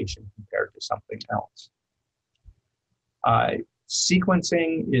mutation compared to something else.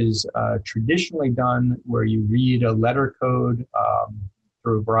 Sequencing is traditionally done where you read a letter code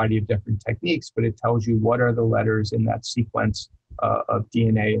through a variety of different techniques, but it tells you what are the letters in that sequence of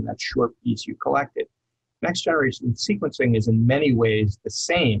DNA in that short piece you collected. Next generation sequencing is in many ways the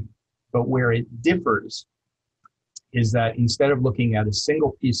same, but where it differs is that instead of looking at a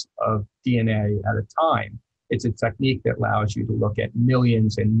single piece of DNA at a time, it's a technique that allows you to look at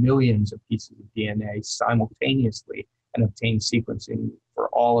millions and millions of pieces of DNA simultaneously and obtain sequencing for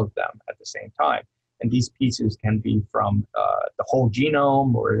all of them at the same time. And these pieces can be from the whole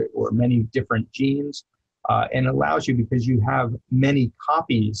genome or many different genes, and allows you, because you have many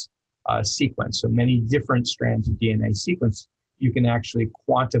copies sequenced, so many different strands of DNA sequence, you can actually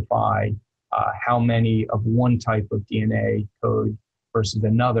quantify how many of one type of DNA code versus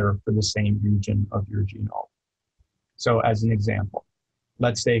another for the same region of your genome. So as an example,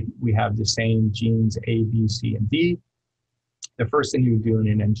 let's say we have the same genes A, B, C, and D. The first thing you do in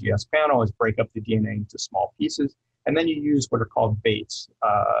an NGS panel is break up the DNA into small pieces, and then you use what are called baits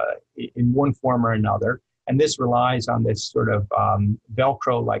in one form or another. And this relies on this sort of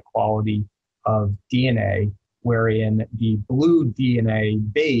Velcro-like quality of DNA, wherein the blue DNA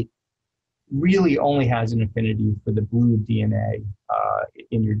bait really only has an affinity for the blue DNA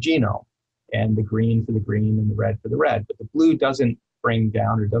in your genome, and the green for the green and the red for the red. But the blue doesn't bring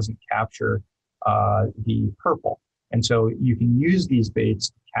down or doesn't capture the purple. And so you can use these baits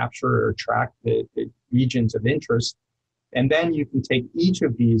to capture or track the regions of interest. And then you can take each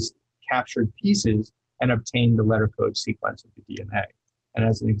of these captured pieces and obtain the letter code sequence of the DNA. And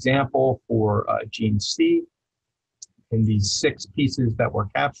as an example, for gene C, in these 6 pieces that were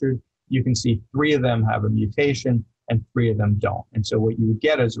captured, you can see 3 of them have a mutation and 3 of them don't. And so what you would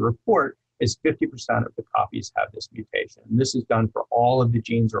get as a report is 50% of the copies have this mutation. And this is done for all of the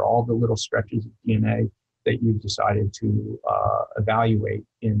genes or all the little stretches of DNA that you've decided to evaluate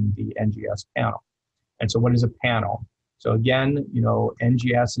in the NGS panel. And so what is a panel? So again,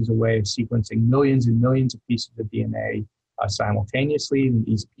 NGS is a way of sequencing millions and millions of pieces of DNA simultaneously. And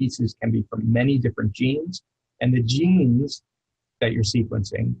these pieces can be from many different genes. And the genes that you're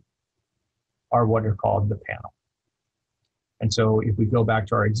sequencing are what are called the panel. And so if we go back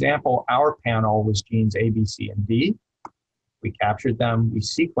to our example, our panel was genes A, B, C, and D. We captured them, we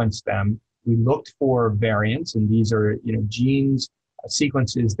sequenced them, we looked for variants, and these are genes,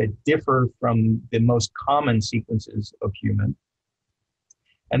 sequences that differ from the most common sequences of human.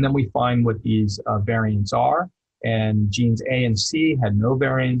 And then we find what these variants are, And genes A and C had no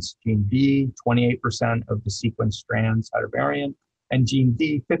variants. Gene B, 28% of the sequence strands had a variant, and gene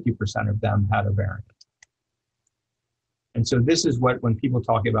D, 50% of them had a variant. And so this is what, when people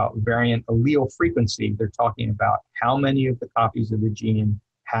talk about variant allele frequency, they're talking about how many of the copies of the gene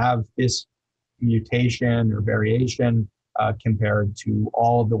have this mutation or variation compared to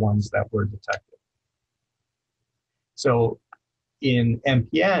all of the ones that were detected. So in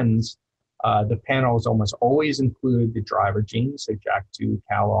MPNs, the panels almost always include the driver genes, so JAK2,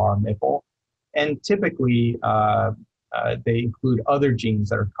 CALR, MPL, and typically they include other genes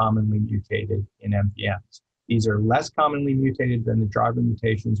that are commonly mutated in MPNs. These are less commonly mutated than the driver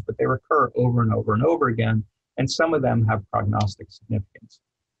mutations, but they recur over and over and over again, and some of them have prognostic significance.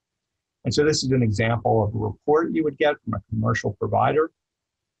 And so this is an example of a report you would get from a commercial provider.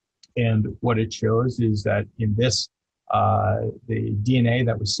 And what it shows is that in this, the DNA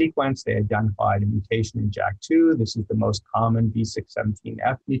that was sequenced, they identified a mutation in JAK2. This is the most common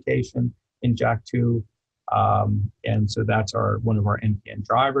V617F mutation in JAK2. And so that's one of our MPN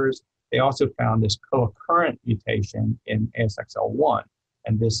drivers. They also found this co-occurrent mutation in ASXL1.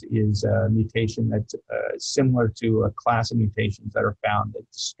 And this is a mutation that's similar to a class of mutations that are found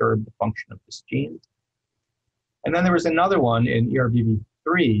that disturb the function of this gene. And then there was another one in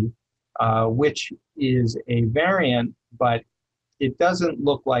ERBB3, which is a variant, but it doesn't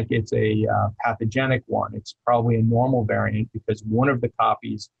look like it's a pathogenic one. It's probably a normal variant because one of the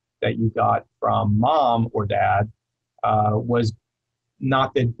copies that you got from mom or dad was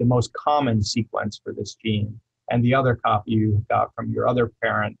not the most common sequence for this gene. And the other copy you got from your other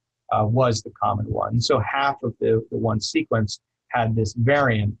parent was the common one. So half of the one sequence had this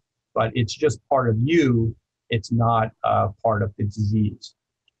variant, but it's just part of you. It's not part of the disease.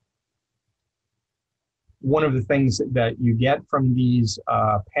 One of the things that you get from these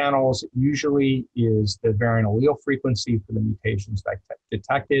panels usually is the variant allele frequency for the mutations that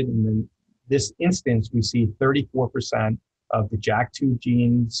detected. And in this instance, we see 34% of the JAK2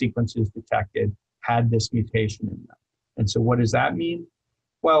 gene sequences detected had this mutation in them. And so what does that mean?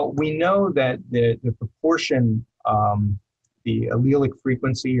 Well, we know that the proportion, the allelic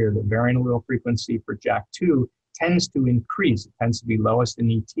frequency or the variant allele frequency for JAK2 tends to increase. It tends to be lowest in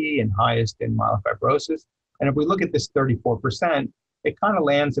ET and highest in myelofibrosis. And if we look at this 34%, it kind of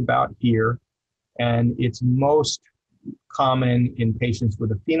lands about here. And it's most common in patients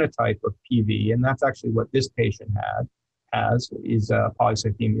with a phenotype of PV. And that's actually what this patient has is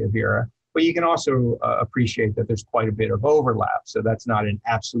Polycythemia Vera. But you can also appreciate that there's quite a bit of overlap. So that's not an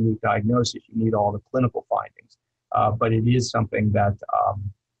absolute diagnosis. You need all the clinical findings. But it is something that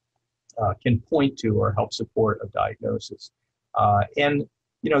can point to or help support a diagnosis. And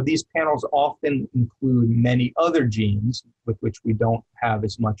these panels often include many other genes with which we don't have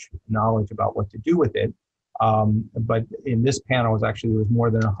as much knowledge about what to do with it. But in this panel, there was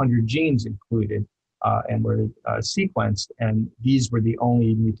more than 100 genes included and were sequenced, and these were the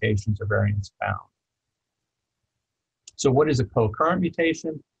only mutations or variants found. So what is a co-occurrent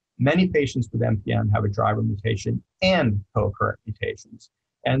mutation? Many patients with MPN have a driver mutation and co-occurrent mutations.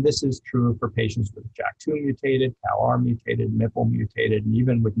 And this is true for patients with JAK2 mutated, CALR mutated, MPL mutated, and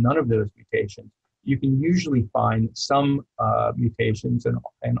even with none of those mutations, you can usually find some mutations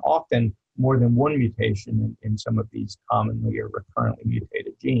and often more than one mutation in some of these commonly or recurrently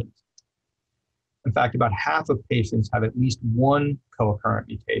mutated genes. In fact, about half of patients have at least one co-occurrent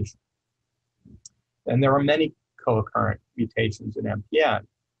mutation. And there are many co-occurrent mutations in MPN.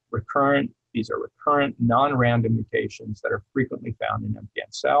 These are recurrent, non-random mutations that are frequently found in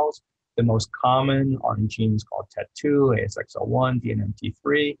MPN cells. The most common are in genes called TET2, ASXL1,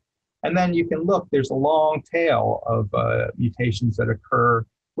 DNMT3. And then you can look, there's a long tail of mutations that occur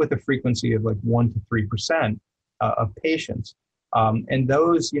with a frequency of like 1 to 3% of patients. And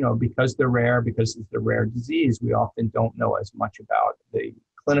those, because they're rare, because it's a rare disease, we often don't know as much about the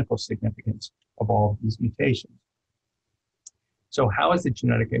clinical significance of all of these mutations. So how is the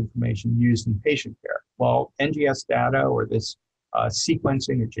genetic information used in patient care? Well, NGS data or this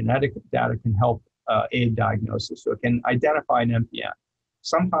sequencing or genetic data can help aid diagnosis. So it can identify an MPN.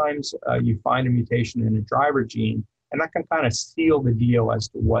 Sometimes you find a mutation in a driver gene, and that can kind of seal the deal as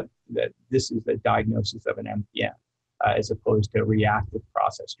to that this is the diagnosis of an MPN. As opposed to a reactive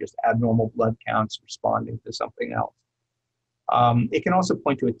process, just abnormal blood counts responding to something else. It can also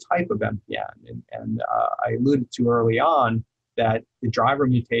point to a type of MPN, and I alluded to early on that the driver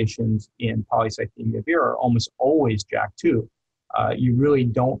mutations in Polycythemia Vera are almost always JAK2. You really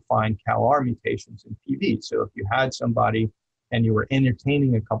don't find CALR mutations in PV. So if you had somebody and you were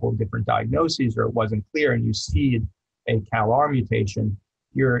entertaining a couple of different diagnoses or it wasn't clear and you see a CALR mutation,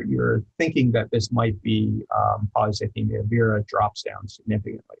 you're thinking that this might be polycythemia vera drops down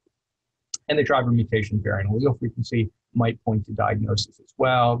significantly. And the driver mutation variant allele frequency might point to diagnosis as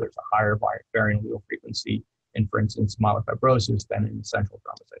well. There's a higher variant allele frequency in, for instance, myelofibrosis than in essential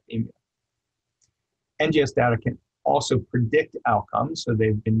thrombocythemia. NGS data can also predict outcomes, so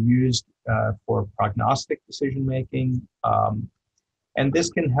they've been used for prognostic decision-making. And this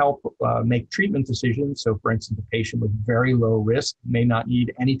can help make treatment decisions. So for instance, a patient with very low risk may not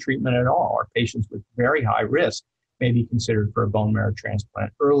need any treatment at all, or patients with very high risk may be considered for a bone marrow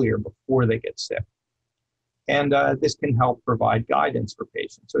transplant earlier before they get sick. And this can help provide guidance for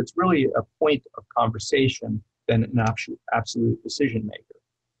patients. So it's really a point of conversation than an absolute decision maker.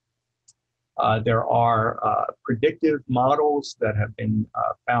 There are predictive models that have been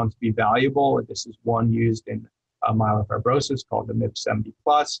found to be valuable. This is one used in myelofibrosis called the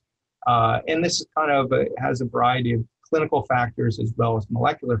MIP70+. And this is kind of has a variety of clinical factors as well as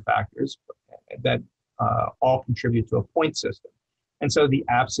molecular factors that all contribute to a point system. And so the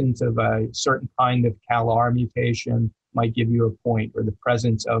absence of a certain kind of CALR mutation might give you a point, or the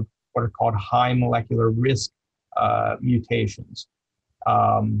presence of what are called high molecular risk mutations,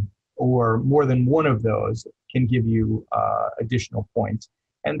 or more than one of those can give you additional points.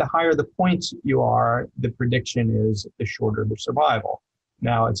 And the higher the points you are, the prediction is the shorter the survival.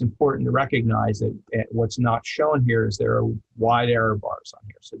 Now, it's important to recognize that what's not shown here is there are wide error bars on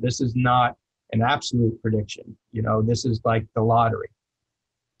here. So this is not an absolute prediction. You know, this is like the lottery.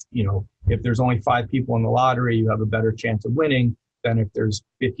 You know, if there's only 5 people in the lottery, you have a better chance of winning than if there's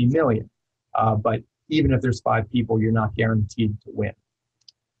 50 million. But even if there's 5 people, you're not guaranteed to win.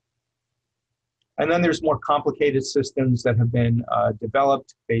 And then there's more complicated systems that have been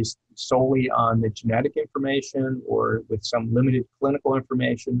developed based solely on the genetic information or with some limited clinical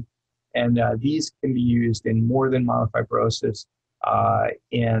information. And these can be used in more than myelofibrosis.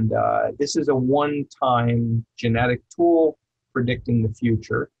 This is a one-time genetic tool predicting the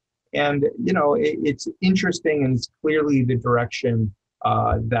future. And, you know, it's interesting, and it's clearly the direction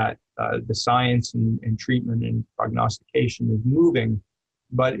that the science and treatment and prognostication is moving.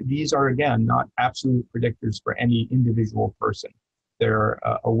 But these are, again, not absolute predictors for any individual person. They're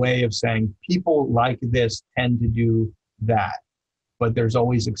a way of saying people like this tend to do that, but there's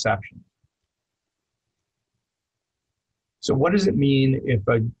always exceptions. So what does it mean if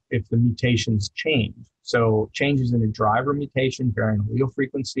the mutations change? So changes in a driver mutation, variant allele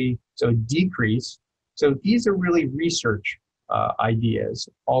frequency, so decrease. So these are really research ideas,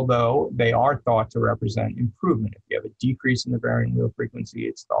 although they are thought to represent improvement. If you have a decrease in the variant allele frequency,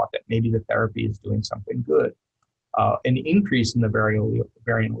 it's thought that maybe the therapy is doing something good. An increase in the variant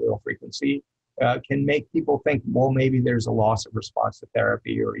allele frequency can make people think, well, maybe there's a loss of response to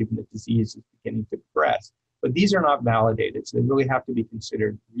therapy, or even the disease is beginning to progress. But these are not validated, so they really have to be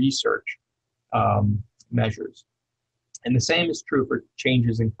considered research measures. And the same is true for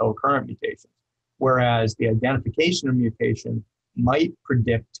changes in co-occurrent mutations. Whereas the identification of mutation might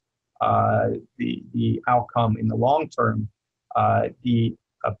predict the outcome in the long term, the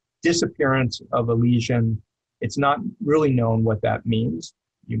disappearance of a lesion, it's not really known what that means.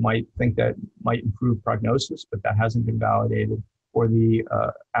 You might think that might improve prognosis, but that hasn't been validated. Or the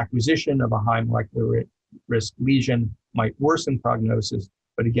acquisition of a high molecular risk lesion might worsen prognosis,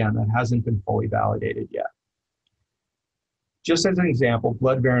 but again, that hasn't been fully validated yet. Just as an example,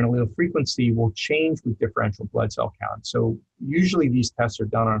 blood variant allele frequency will change with differential blood cell count. So usually these tests are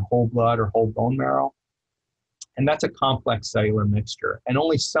done on whole blood or whole bone marrow, and that's a complex cellular mixture. And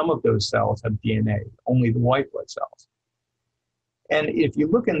only some of those cells have DNA, only the white blood cells. And if you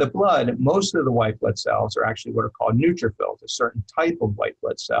look in the blood, most of the white blood cells are actually what are called neutrophils, a certain type of white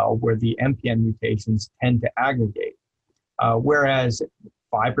blood cell where the MPN mutations tend to aggregate. Whereas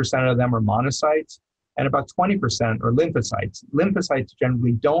 5% of them are monocytes, and about 20% are lymphocytes. Lymphocytes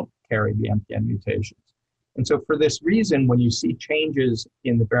generally don't carry the MPN mutations. And so for this reason, when you see changes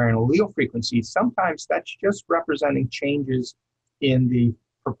in the variant allele frequency, sometimes that's just representing changes in the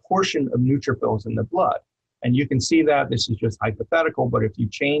proportion of neutrophils in the blood. And you can see that, this is just hypothetical, but if you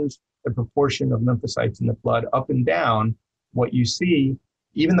change the proportion of lymphocytes in the blood up and down, what you see,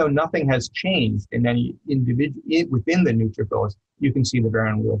 even though nothing has changed in any individual within the neutrophils, you can see the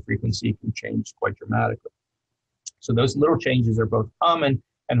variant allele frequency can change quite dramatically. So those little changes are both common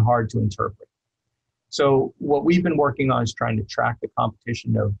and hard to interpret. So what we've been working on is trying to track the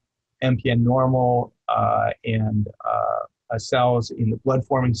competition of MPN normal and cells in the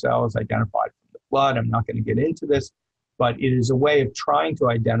blood-forming cells identified from the blood. I'm not going to get into this, but it is a way of trying to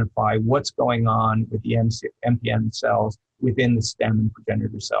identify what's going on with the MPN cells within the stem and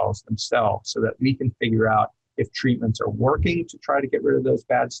progenitor cells themselves, so that we can figure out if treatments are working to try to get rid of those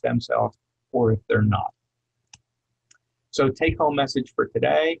bad stem cells or if they're not. So take-home message for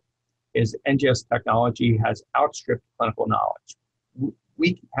today is NGS technology has outstripped clinical knowledge.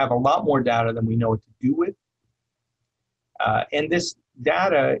 We have a lot more data than we know what to do with. And this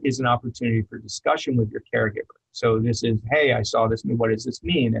data is an opportunity for discussion with your caregiver. So this is, hey, I saw this, what does this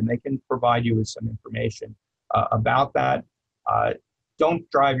mean? And they can provide you with some information about that. Don't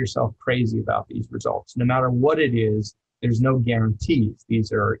drive yourself crazy about these results. No matter what it is, there's no guarantees.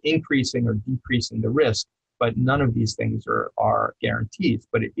 These are increasing or decreasing the risk, but none of these things are guarantees.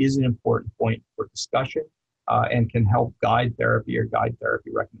 But it is an important point for discussion and can help guide therapy or guide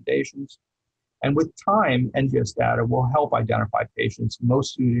therapy recommendations. And with time, NGS data will help identify patients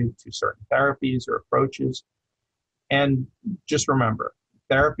most suited to certain therapies or approaches. And just remember,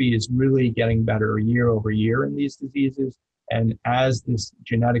 therapy is really getting better year over year in these diseases. And as this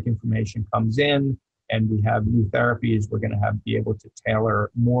genetic information comes in and we have new therapies, we're going to be able to tailor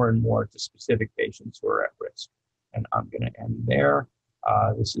more and more to specific patients who are at risk. And I'm going to end there.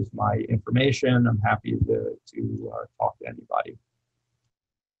 This is my information. I'm happy to talk to anybody.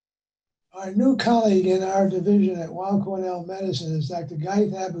 Our new colleague in our division at Weill Cornell Medicine is Dr.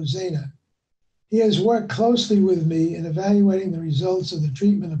 Ghaith Abu-Zeinah. He has worked closely with me in evaluating the results of the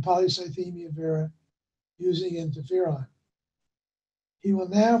treatment of polycythemia vera using interferon. He will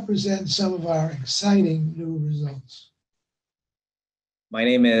now present some of our exciting new results. My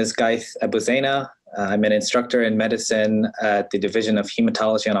name is Ghaith Abu-Zeinah. I'm an instructor in medicine at the Division of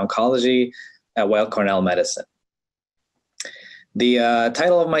Hematology and Oncology at Weill Cornell Medicine. The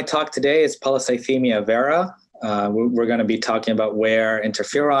title of my talk today is Polycythemia vera. We're going to be talking about where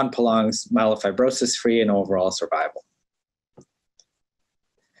interferon prolongs myelofibrosis-free and overall survival.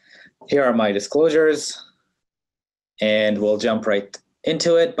 Here are my disclosures, and we'll jump right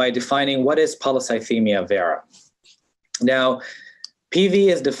into it by defining what is polycythemia vera. Now,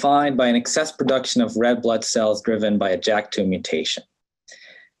 PV is defined by an excess production of red blood cells driven by a JAK2 mutation.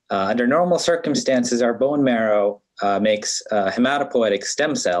 Under normal circumstances, our bone marrow makes hematopoietic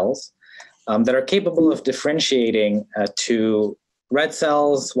stem cells that are capable of differentiating to red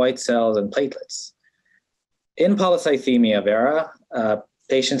cells, white cells, and platelets. In polycythemia vera,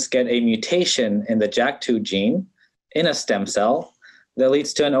 patients get a mutation in the JAK2 gene in a stem cell that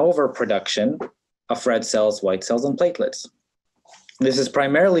leads to an overproduction of red cells, white cells, and platelets. This is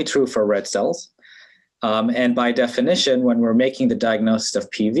primarily true for red cells. And by definition, when we're making the diagnosis of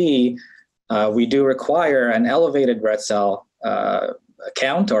PV, we do require an elevated red cell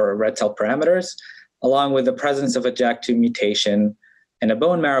count or red cell parameters, along with the presence of a JAK2 mutation and a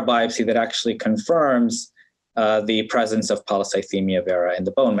bone marrow biopsy that actually confirms the presence of polycythemia vera in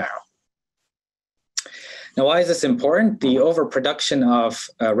the bone marrow. Now, why is this important? The overproduction of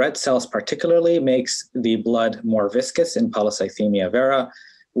red cells particularly makes the blood more viscous in polycythemia vera,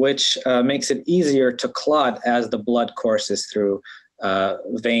 which makes it easier to clot as the blood courses through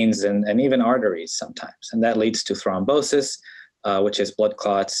veins and even arteries sometimes. And that leads to thrombosis, which is blood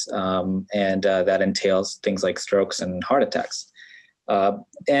clots, and that entails things like strokes and heart attacks.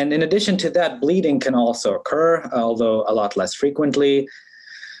 And in addition to that, bleeding can also occur, although a lot less frequently.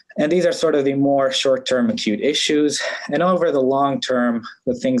 And these are sort of the more short-term acute issues. And over the long term,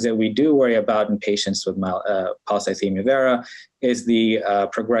 the things that we do worry about in patients with polycythemia vera is the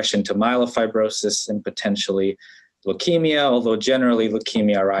progression to myelofibrosis and potentially leukemia, although generally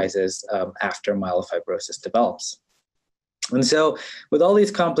leukemia arises after myelofibrosis develops. And so with all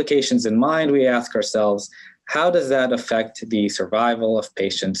these complications in mind, we ask ourselves, how does that affect the survival of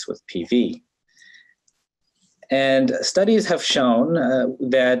patients with PV? And studies have shown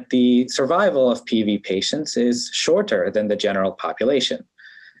that the survival of PV patients is shorter than the general population.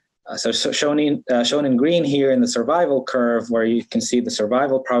 So shown in green here in the survival curve, where you can see the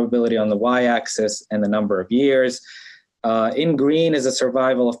survival probability on the y-axis and the number of years. In green is the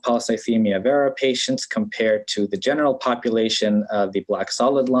survival of polycythemia vera patients compared to the general population, the black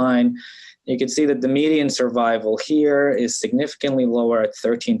solid line. You can see that the median survival here is significantly lower at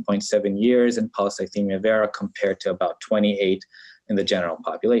 13.7 years in polycythemia vera compared to about 28 in the general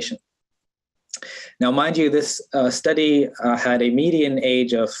population. Now, mind you, this study had a median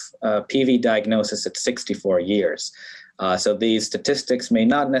age of PV diagnosis at 64 years. So these statistics may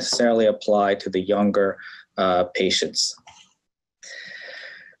not necessarily apply to the younger patients.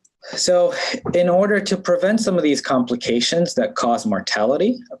 So in order to prevent some of these complications that cause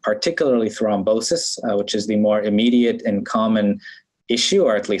mortality, particularly thrombosis, which is the more immediate and common issue,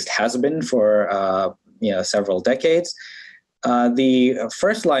 or at least has been for several decades, the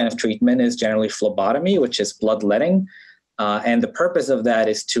first line of treatment is generally phlebotomy, which is bloodletting. And the purpose of that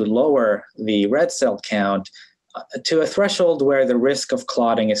is to lower the red cell count to a threshold where the risk of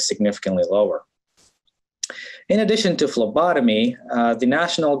clotting is significantly lower. In addition to phlebotomy, the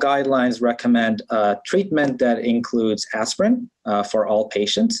national guidelines recommend treatment that includes aspirin for all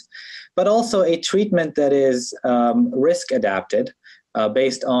patients, but also a treatment that is risk adapted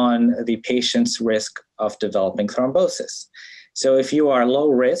based on the patient's risk of developing thrombosis. So if you are low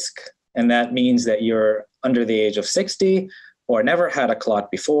risk, and that means that you're under the age of 60 or never had a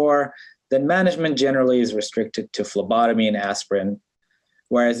clot before, then management generally is restricted to phlebotomy and aspirin.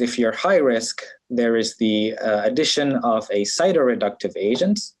 Whereas if you're high risk, there is the addition of a cytoreductive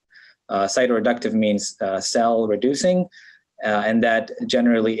agent. Cytoreductive means cell reducing, and that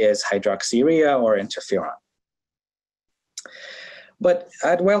generally is hydroxyurea or interferon. But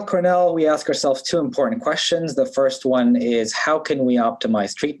at Weill Cornell, we ask ourselves two important questions. The first one is, how can we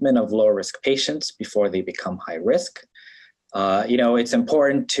optimize treatment of low-risk patients before they become high risk? It's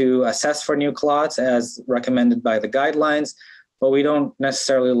important to assess for new clots as recommended by the guidelines, but we don't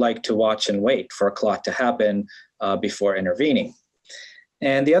necessarily like to watch and wait for a clot to happen before intervening.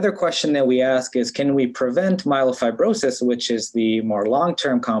 And the other question that we ask is, can we prevent myelofibrosis, which is the more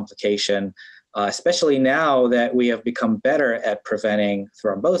long-term complication, especially now that we have become better at preventing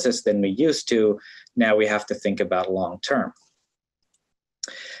thrombosis than we used to? Now we have to think about long-term.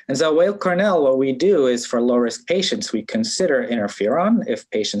 And so Weill Cornell, what we do is for low-risk patients, we consider interferon if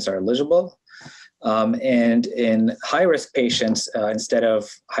patients are eligible. And in high-risk patients, instead of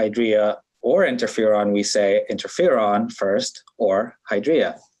hydrea or interferon, we say interferon first or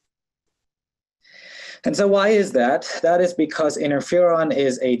hydrea. And so why is that? That is because interferon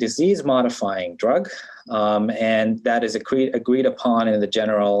is a disease-modifying drug, and that is agreed upon in the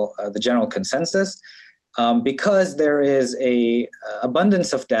general consensus, because there is an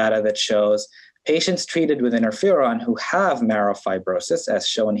abundance of data that shows patients treated with interferon who have marrow fibrosis, as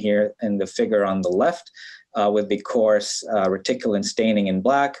shown here in the figure on the left, with the coarse reticulin staining in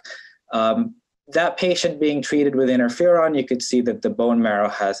black. That patient being treated with interferon, you could see that the bone marrow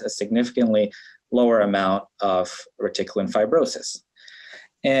has a significantly lower amount of reticulin fibrosis.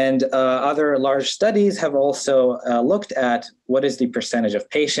 And other large studies have also looked at what is the percentage of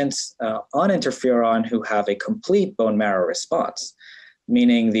patients on interferon who have a complete bone marrow response,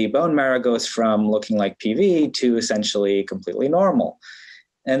 meaning the bone marrow goes from looking like PV to essentially completely normal.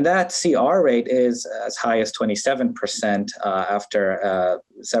 And that CR rate is as high as 27% after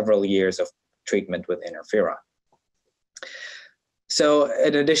several years of treatment with interferon. So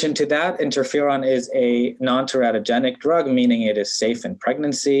in addition to that, interferon is a non-teratogenic drug, meaning it is safe in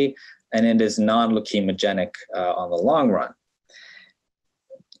pregnancy, and it is non-leukemogenic on the long run.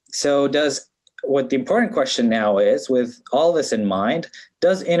 So what the important question now is, with all this in mind,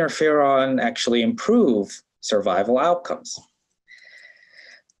 does interferon actually improve survival outcomes?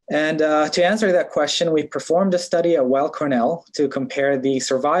 And to answer that question, we performed a study at Weill Cornell to compare the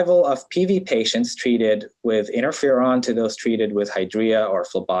survival of PV patients treated with interferon to those treated with hydrea or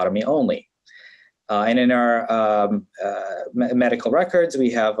phlebotomy only. And in our medical records, we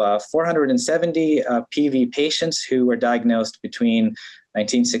have 470 PV patients who were diagnosed between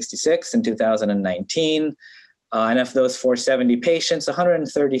 1966 and 2019. And of those 470 patients,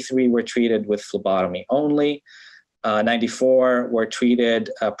 133 were treated with phlebotomy only. 94 were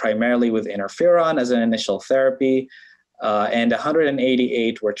treated primarily with interferon as an initial therapy, and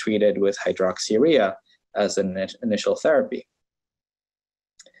 188 were treated with hydroxyurea as an initial therapy.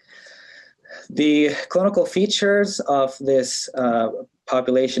 The clinical features of this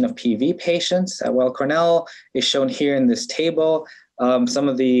population of PV patients at Weill Cornell is shown here in this table. Some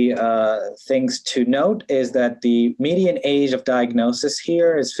of the things to note is that the median age of diagnosis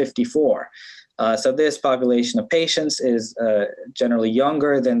here is 54. So this population of patients is generally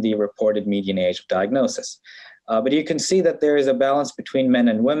younger than the reported median age of diagnosis. But you can see that there is a balance between men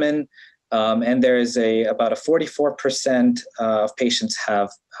and women, and there is about a 44% of patients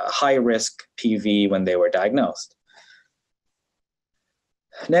have high-risk PV when they were diagnosed.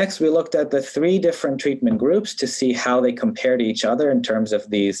 Next, we looked at the 3 different treatment groups to see how they compare to each other in terms of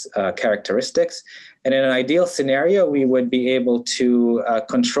these characteristics. And in an ideal scenario, we would be able to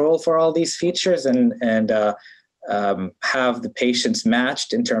control for all these features and have the patients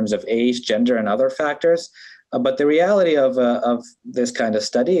matched in terms of age, gender, and other factors. But the reality of this kind of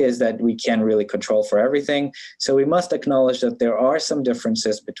study is that we can't really control for everything. So we must acknowledge that there are some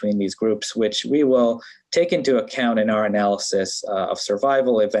differences between these groups, which we will take into account in our analysis of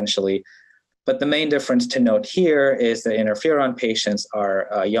survival eventually. But the main difference to note here is that interferon patients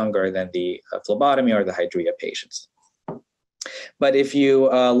are younger than the phlebotomy or the hydrea patients. But if you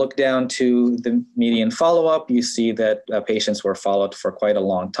look down to the median follow-up, you see that patients were followed for quite a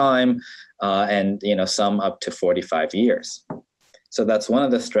long time, and some up to 45 years. So that's one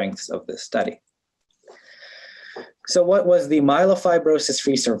of the strengths of this study. So what was the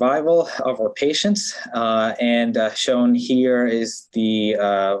myelofibrosis-free survival of our patients? Shown here is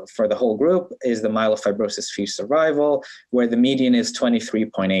for the whole group is the myelofibrosis-free survival, where the median is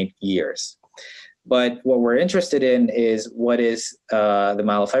 23.8 years. But what we're interested in is what is the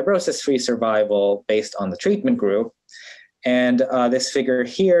myelofibrosis-free survival based on the treatment group. And this figure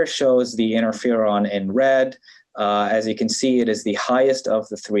here shows the interferon in red. As you can see, it is the highest of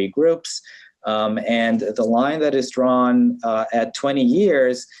the three groups. And the line that is drawn at 20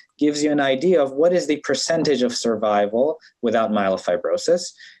 years gives you an idea of what is the percentage of survival without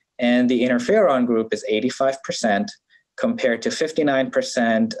myelofibrosis. And the interferon group is 85%, compared to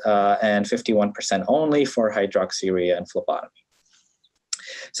 59% and 51% only for hydroxyurea and phlebotomy.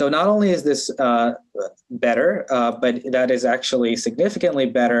 So not only is this better, but that is actually significantly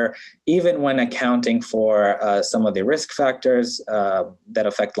better even when accounting for some of the risk factors that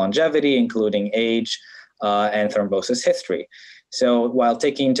affect longevity, including age and thrombosis history. So while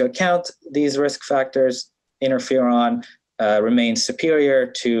taking into account these risk factors, interferon remains superior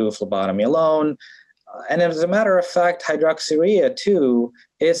to phlebotomy alone. And as a matter of fact, hydroxyurea too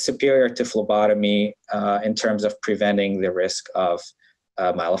is superior to phlebotomy in terms of preventing the risk of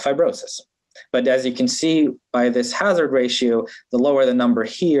myelofibrosis. But as you can see by this hazard ratio, the lower the number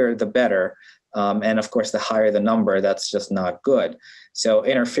here, the better. And of course, the higher the number, that's just not good. So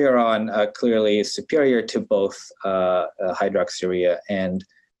interferon clearly is superior to both hydroxyurea and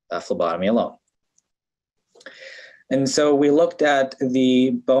phlebotomy alone. And so we looked at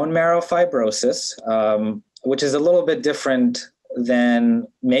the bone marrow fibrosis, which is a little bit different than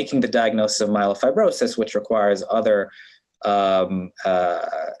making the diagnosis of myelofibrosis, which requires other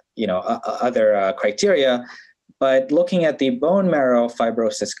criteria. But looking at the bone marrow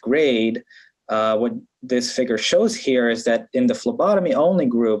fibrosis grade, what this figure shows here is that in the phlebotomy only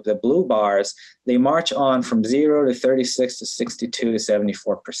group, the blue bars, they march on from 0 to 36 to 62 to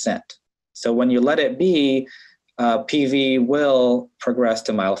 74%. So when you let it be, PV will progress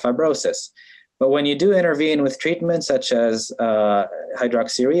to myelofibrosis. But when you do intervene with treatments such as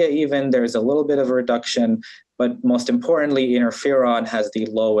hydroxyurea even, there's a little bit of a reduction, but most importantly, interferon has the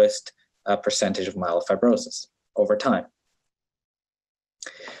lowest percentage of myelofibrosis over time.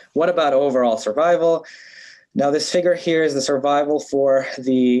 What about overall survival? Now, this figure here is the survival for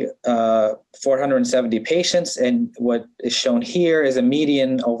the 470 patients, and what is shown here is a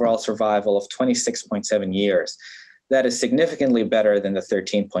median overall survival of 26.7 years. That is significantly better than the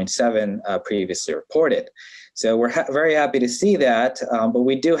 13.7 previously reported. So we're very happy to see that, but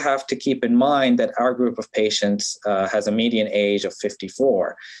we do have to keep in mind that our group of patients has a median age of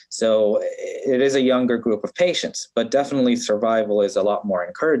 54. So it is a younger group of patients, but definitely survival is a lot more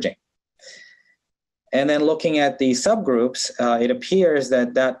encouraging. And then looking at the subgroups, it appears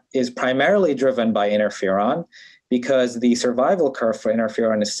that that is primarily driven by interferon, because the survival curve for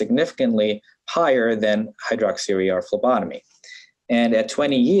interferon is significantly higher than hydroxyurea or phlebotomy. And at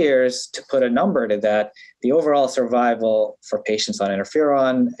 20 years, to put a number to that, the overall survival for patients on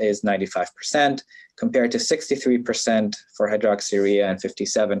interferon is 95%, compared to 63% for hydroxyurea and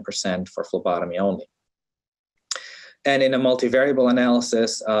 57% for phlebotomy only. And in a multivariable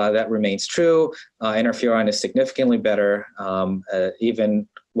analysis, that remains true. Interferon is significantly better, even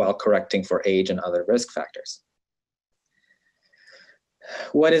while correcting for age and other risk factors.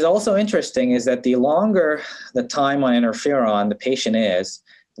 What is also interesting is that the longer the time on interferon the patient is,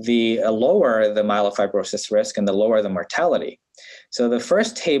 the lower the myelofibrosis risk and the lower the mortality. So the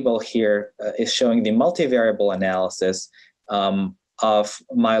first table here is showing the multivariable analysis of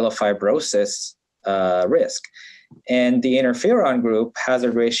myelofibrosis risk. And the interferon group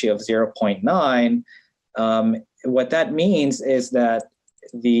hazard ratio of 0.9, what that means is that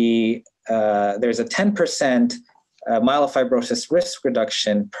there's a 10% myelofibrosis risk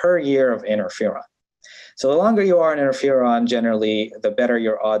reduction per year of interferon. So the longer you are on interferon, generally, the better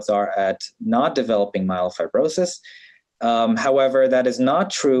your odds are at not developing myelofibrosis. However, that is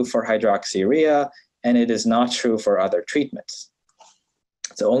not true for hydroxyurea, and it is not true for other treatments.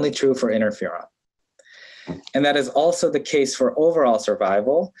 It's only true for interferon. And that is also the case for overall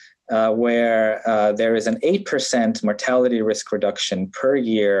survival, where there is an 8% mortality risk reduction per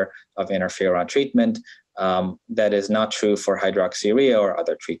year of interferon treatment. That is not true for hydroxyurea or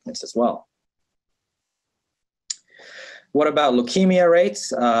other treatments as well. What about leukemia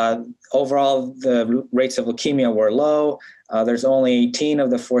rates? Overall, the rates of leukemia were low. There's only 18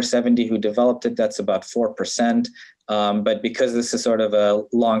 of the 470 who developed it. That's about 4%. But because this is sort of a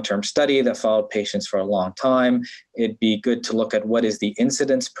long-term study that followed patients for a long time, it'd be good to look at what is the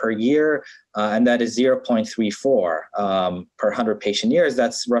incidence per year, and that is 0.34 per 100 patient years.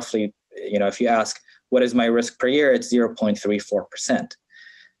 That's roughly, if you ask, what is my risk per year, it's 0.34%.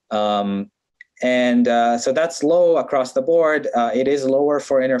 So that's low across the board. It is lower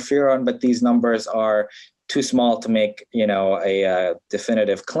for interferon, but these numbers are too small to make, a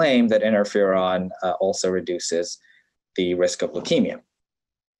definitive claim that interferon also reduces the risk of leukemia.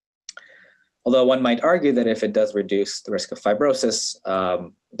 Although one might argue that if it does reduce the risk of fibrosis,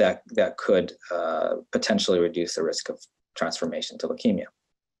 that could potentially reduce the risk of transformation to leukemia.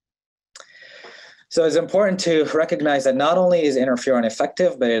 So it's important to recognize that not only is interferon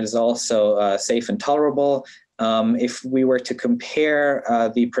effective, but it is also safe and tolerable. If we were to compare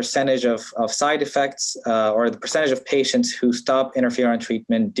the percentage of side effects or the percentage of patients who stop interferon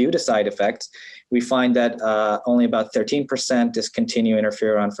treatment due to side effects, we find that only about 13% discontinue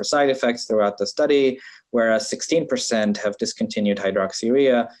interferon for side effects throughout the study, whereas 16% have discontinued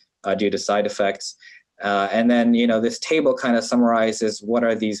hydroxyurea due to side effects. And then, this table kind of summarizes what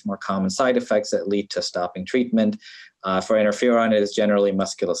are these more common side effects that lead to stopping treatment. For interferon, it is generally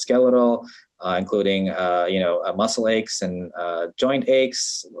musculoskeletal, including, muscle aches and joint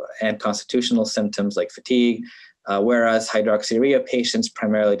aches and constitutional symptoms like fatigue, whereas hydroxyurea patients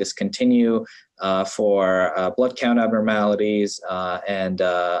primarily discontinue for blood count abnormalities and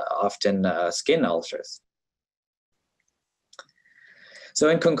often skin ulcers. So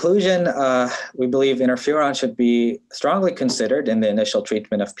in conclusion, we believe interferon should be strongly considered in the initial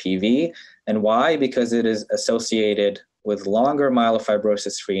treatment of PV. And why? Because it is associated with longer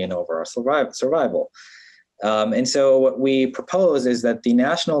myelofibrosis-free and overall survival. And so what we propose is that the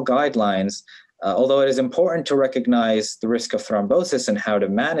national guidelines, although it is important to recognize the risk of thrombosis and how to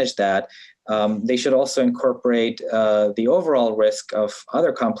manage that, they should also incorporate the overall risk of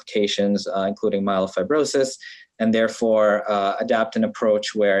other complications, including myelofibrosis, and therefore adapt an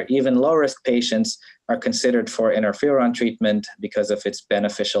approach where even low-risk patients are considered for interferon treatment because of its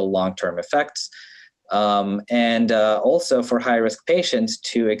beneficial long-term effects. And also for high-risk patients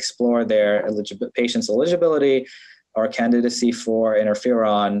to explore their patient's eligibility or candidacy for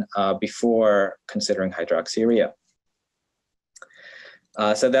interferon before considering hydroxyurea.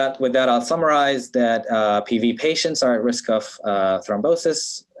 With that, I'll summarize that PV patients are at risk of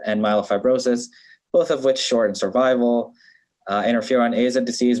thrombosis and myelofibrosis, both of which shorten survival. Interferon is a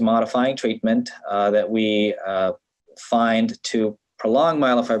disease-modifying treatment that we find to prolong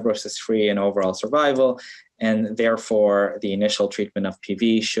myelofibrosis-free and overall survival, and therefore the initial treatment of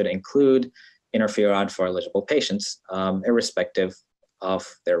PV should include interferon for eligible patients, irrespective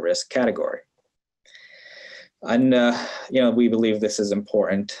of their risk category. And we believe this is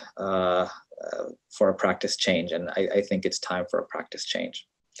important for a practice change, and I think it's time for a practice change.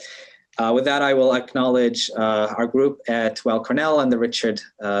 With that, I will acknowledge our group at Weill Cornell and the Richard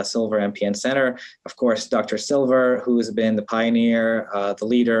Silver MPN Center. Of course, Dr. Silver, who has been the pioneer, the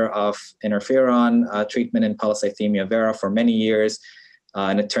leader of interferon treatment in polycythemia vera for many years.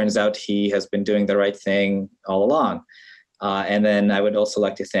 And it turns out he has been doing the right thing all along. And then I would also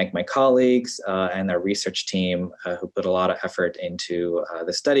like to thank my colleagues and our research team who put a lot of effort into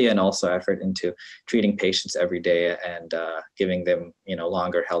the study and also effort into treating patients every day and giving them,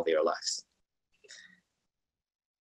 longer, healthier lives.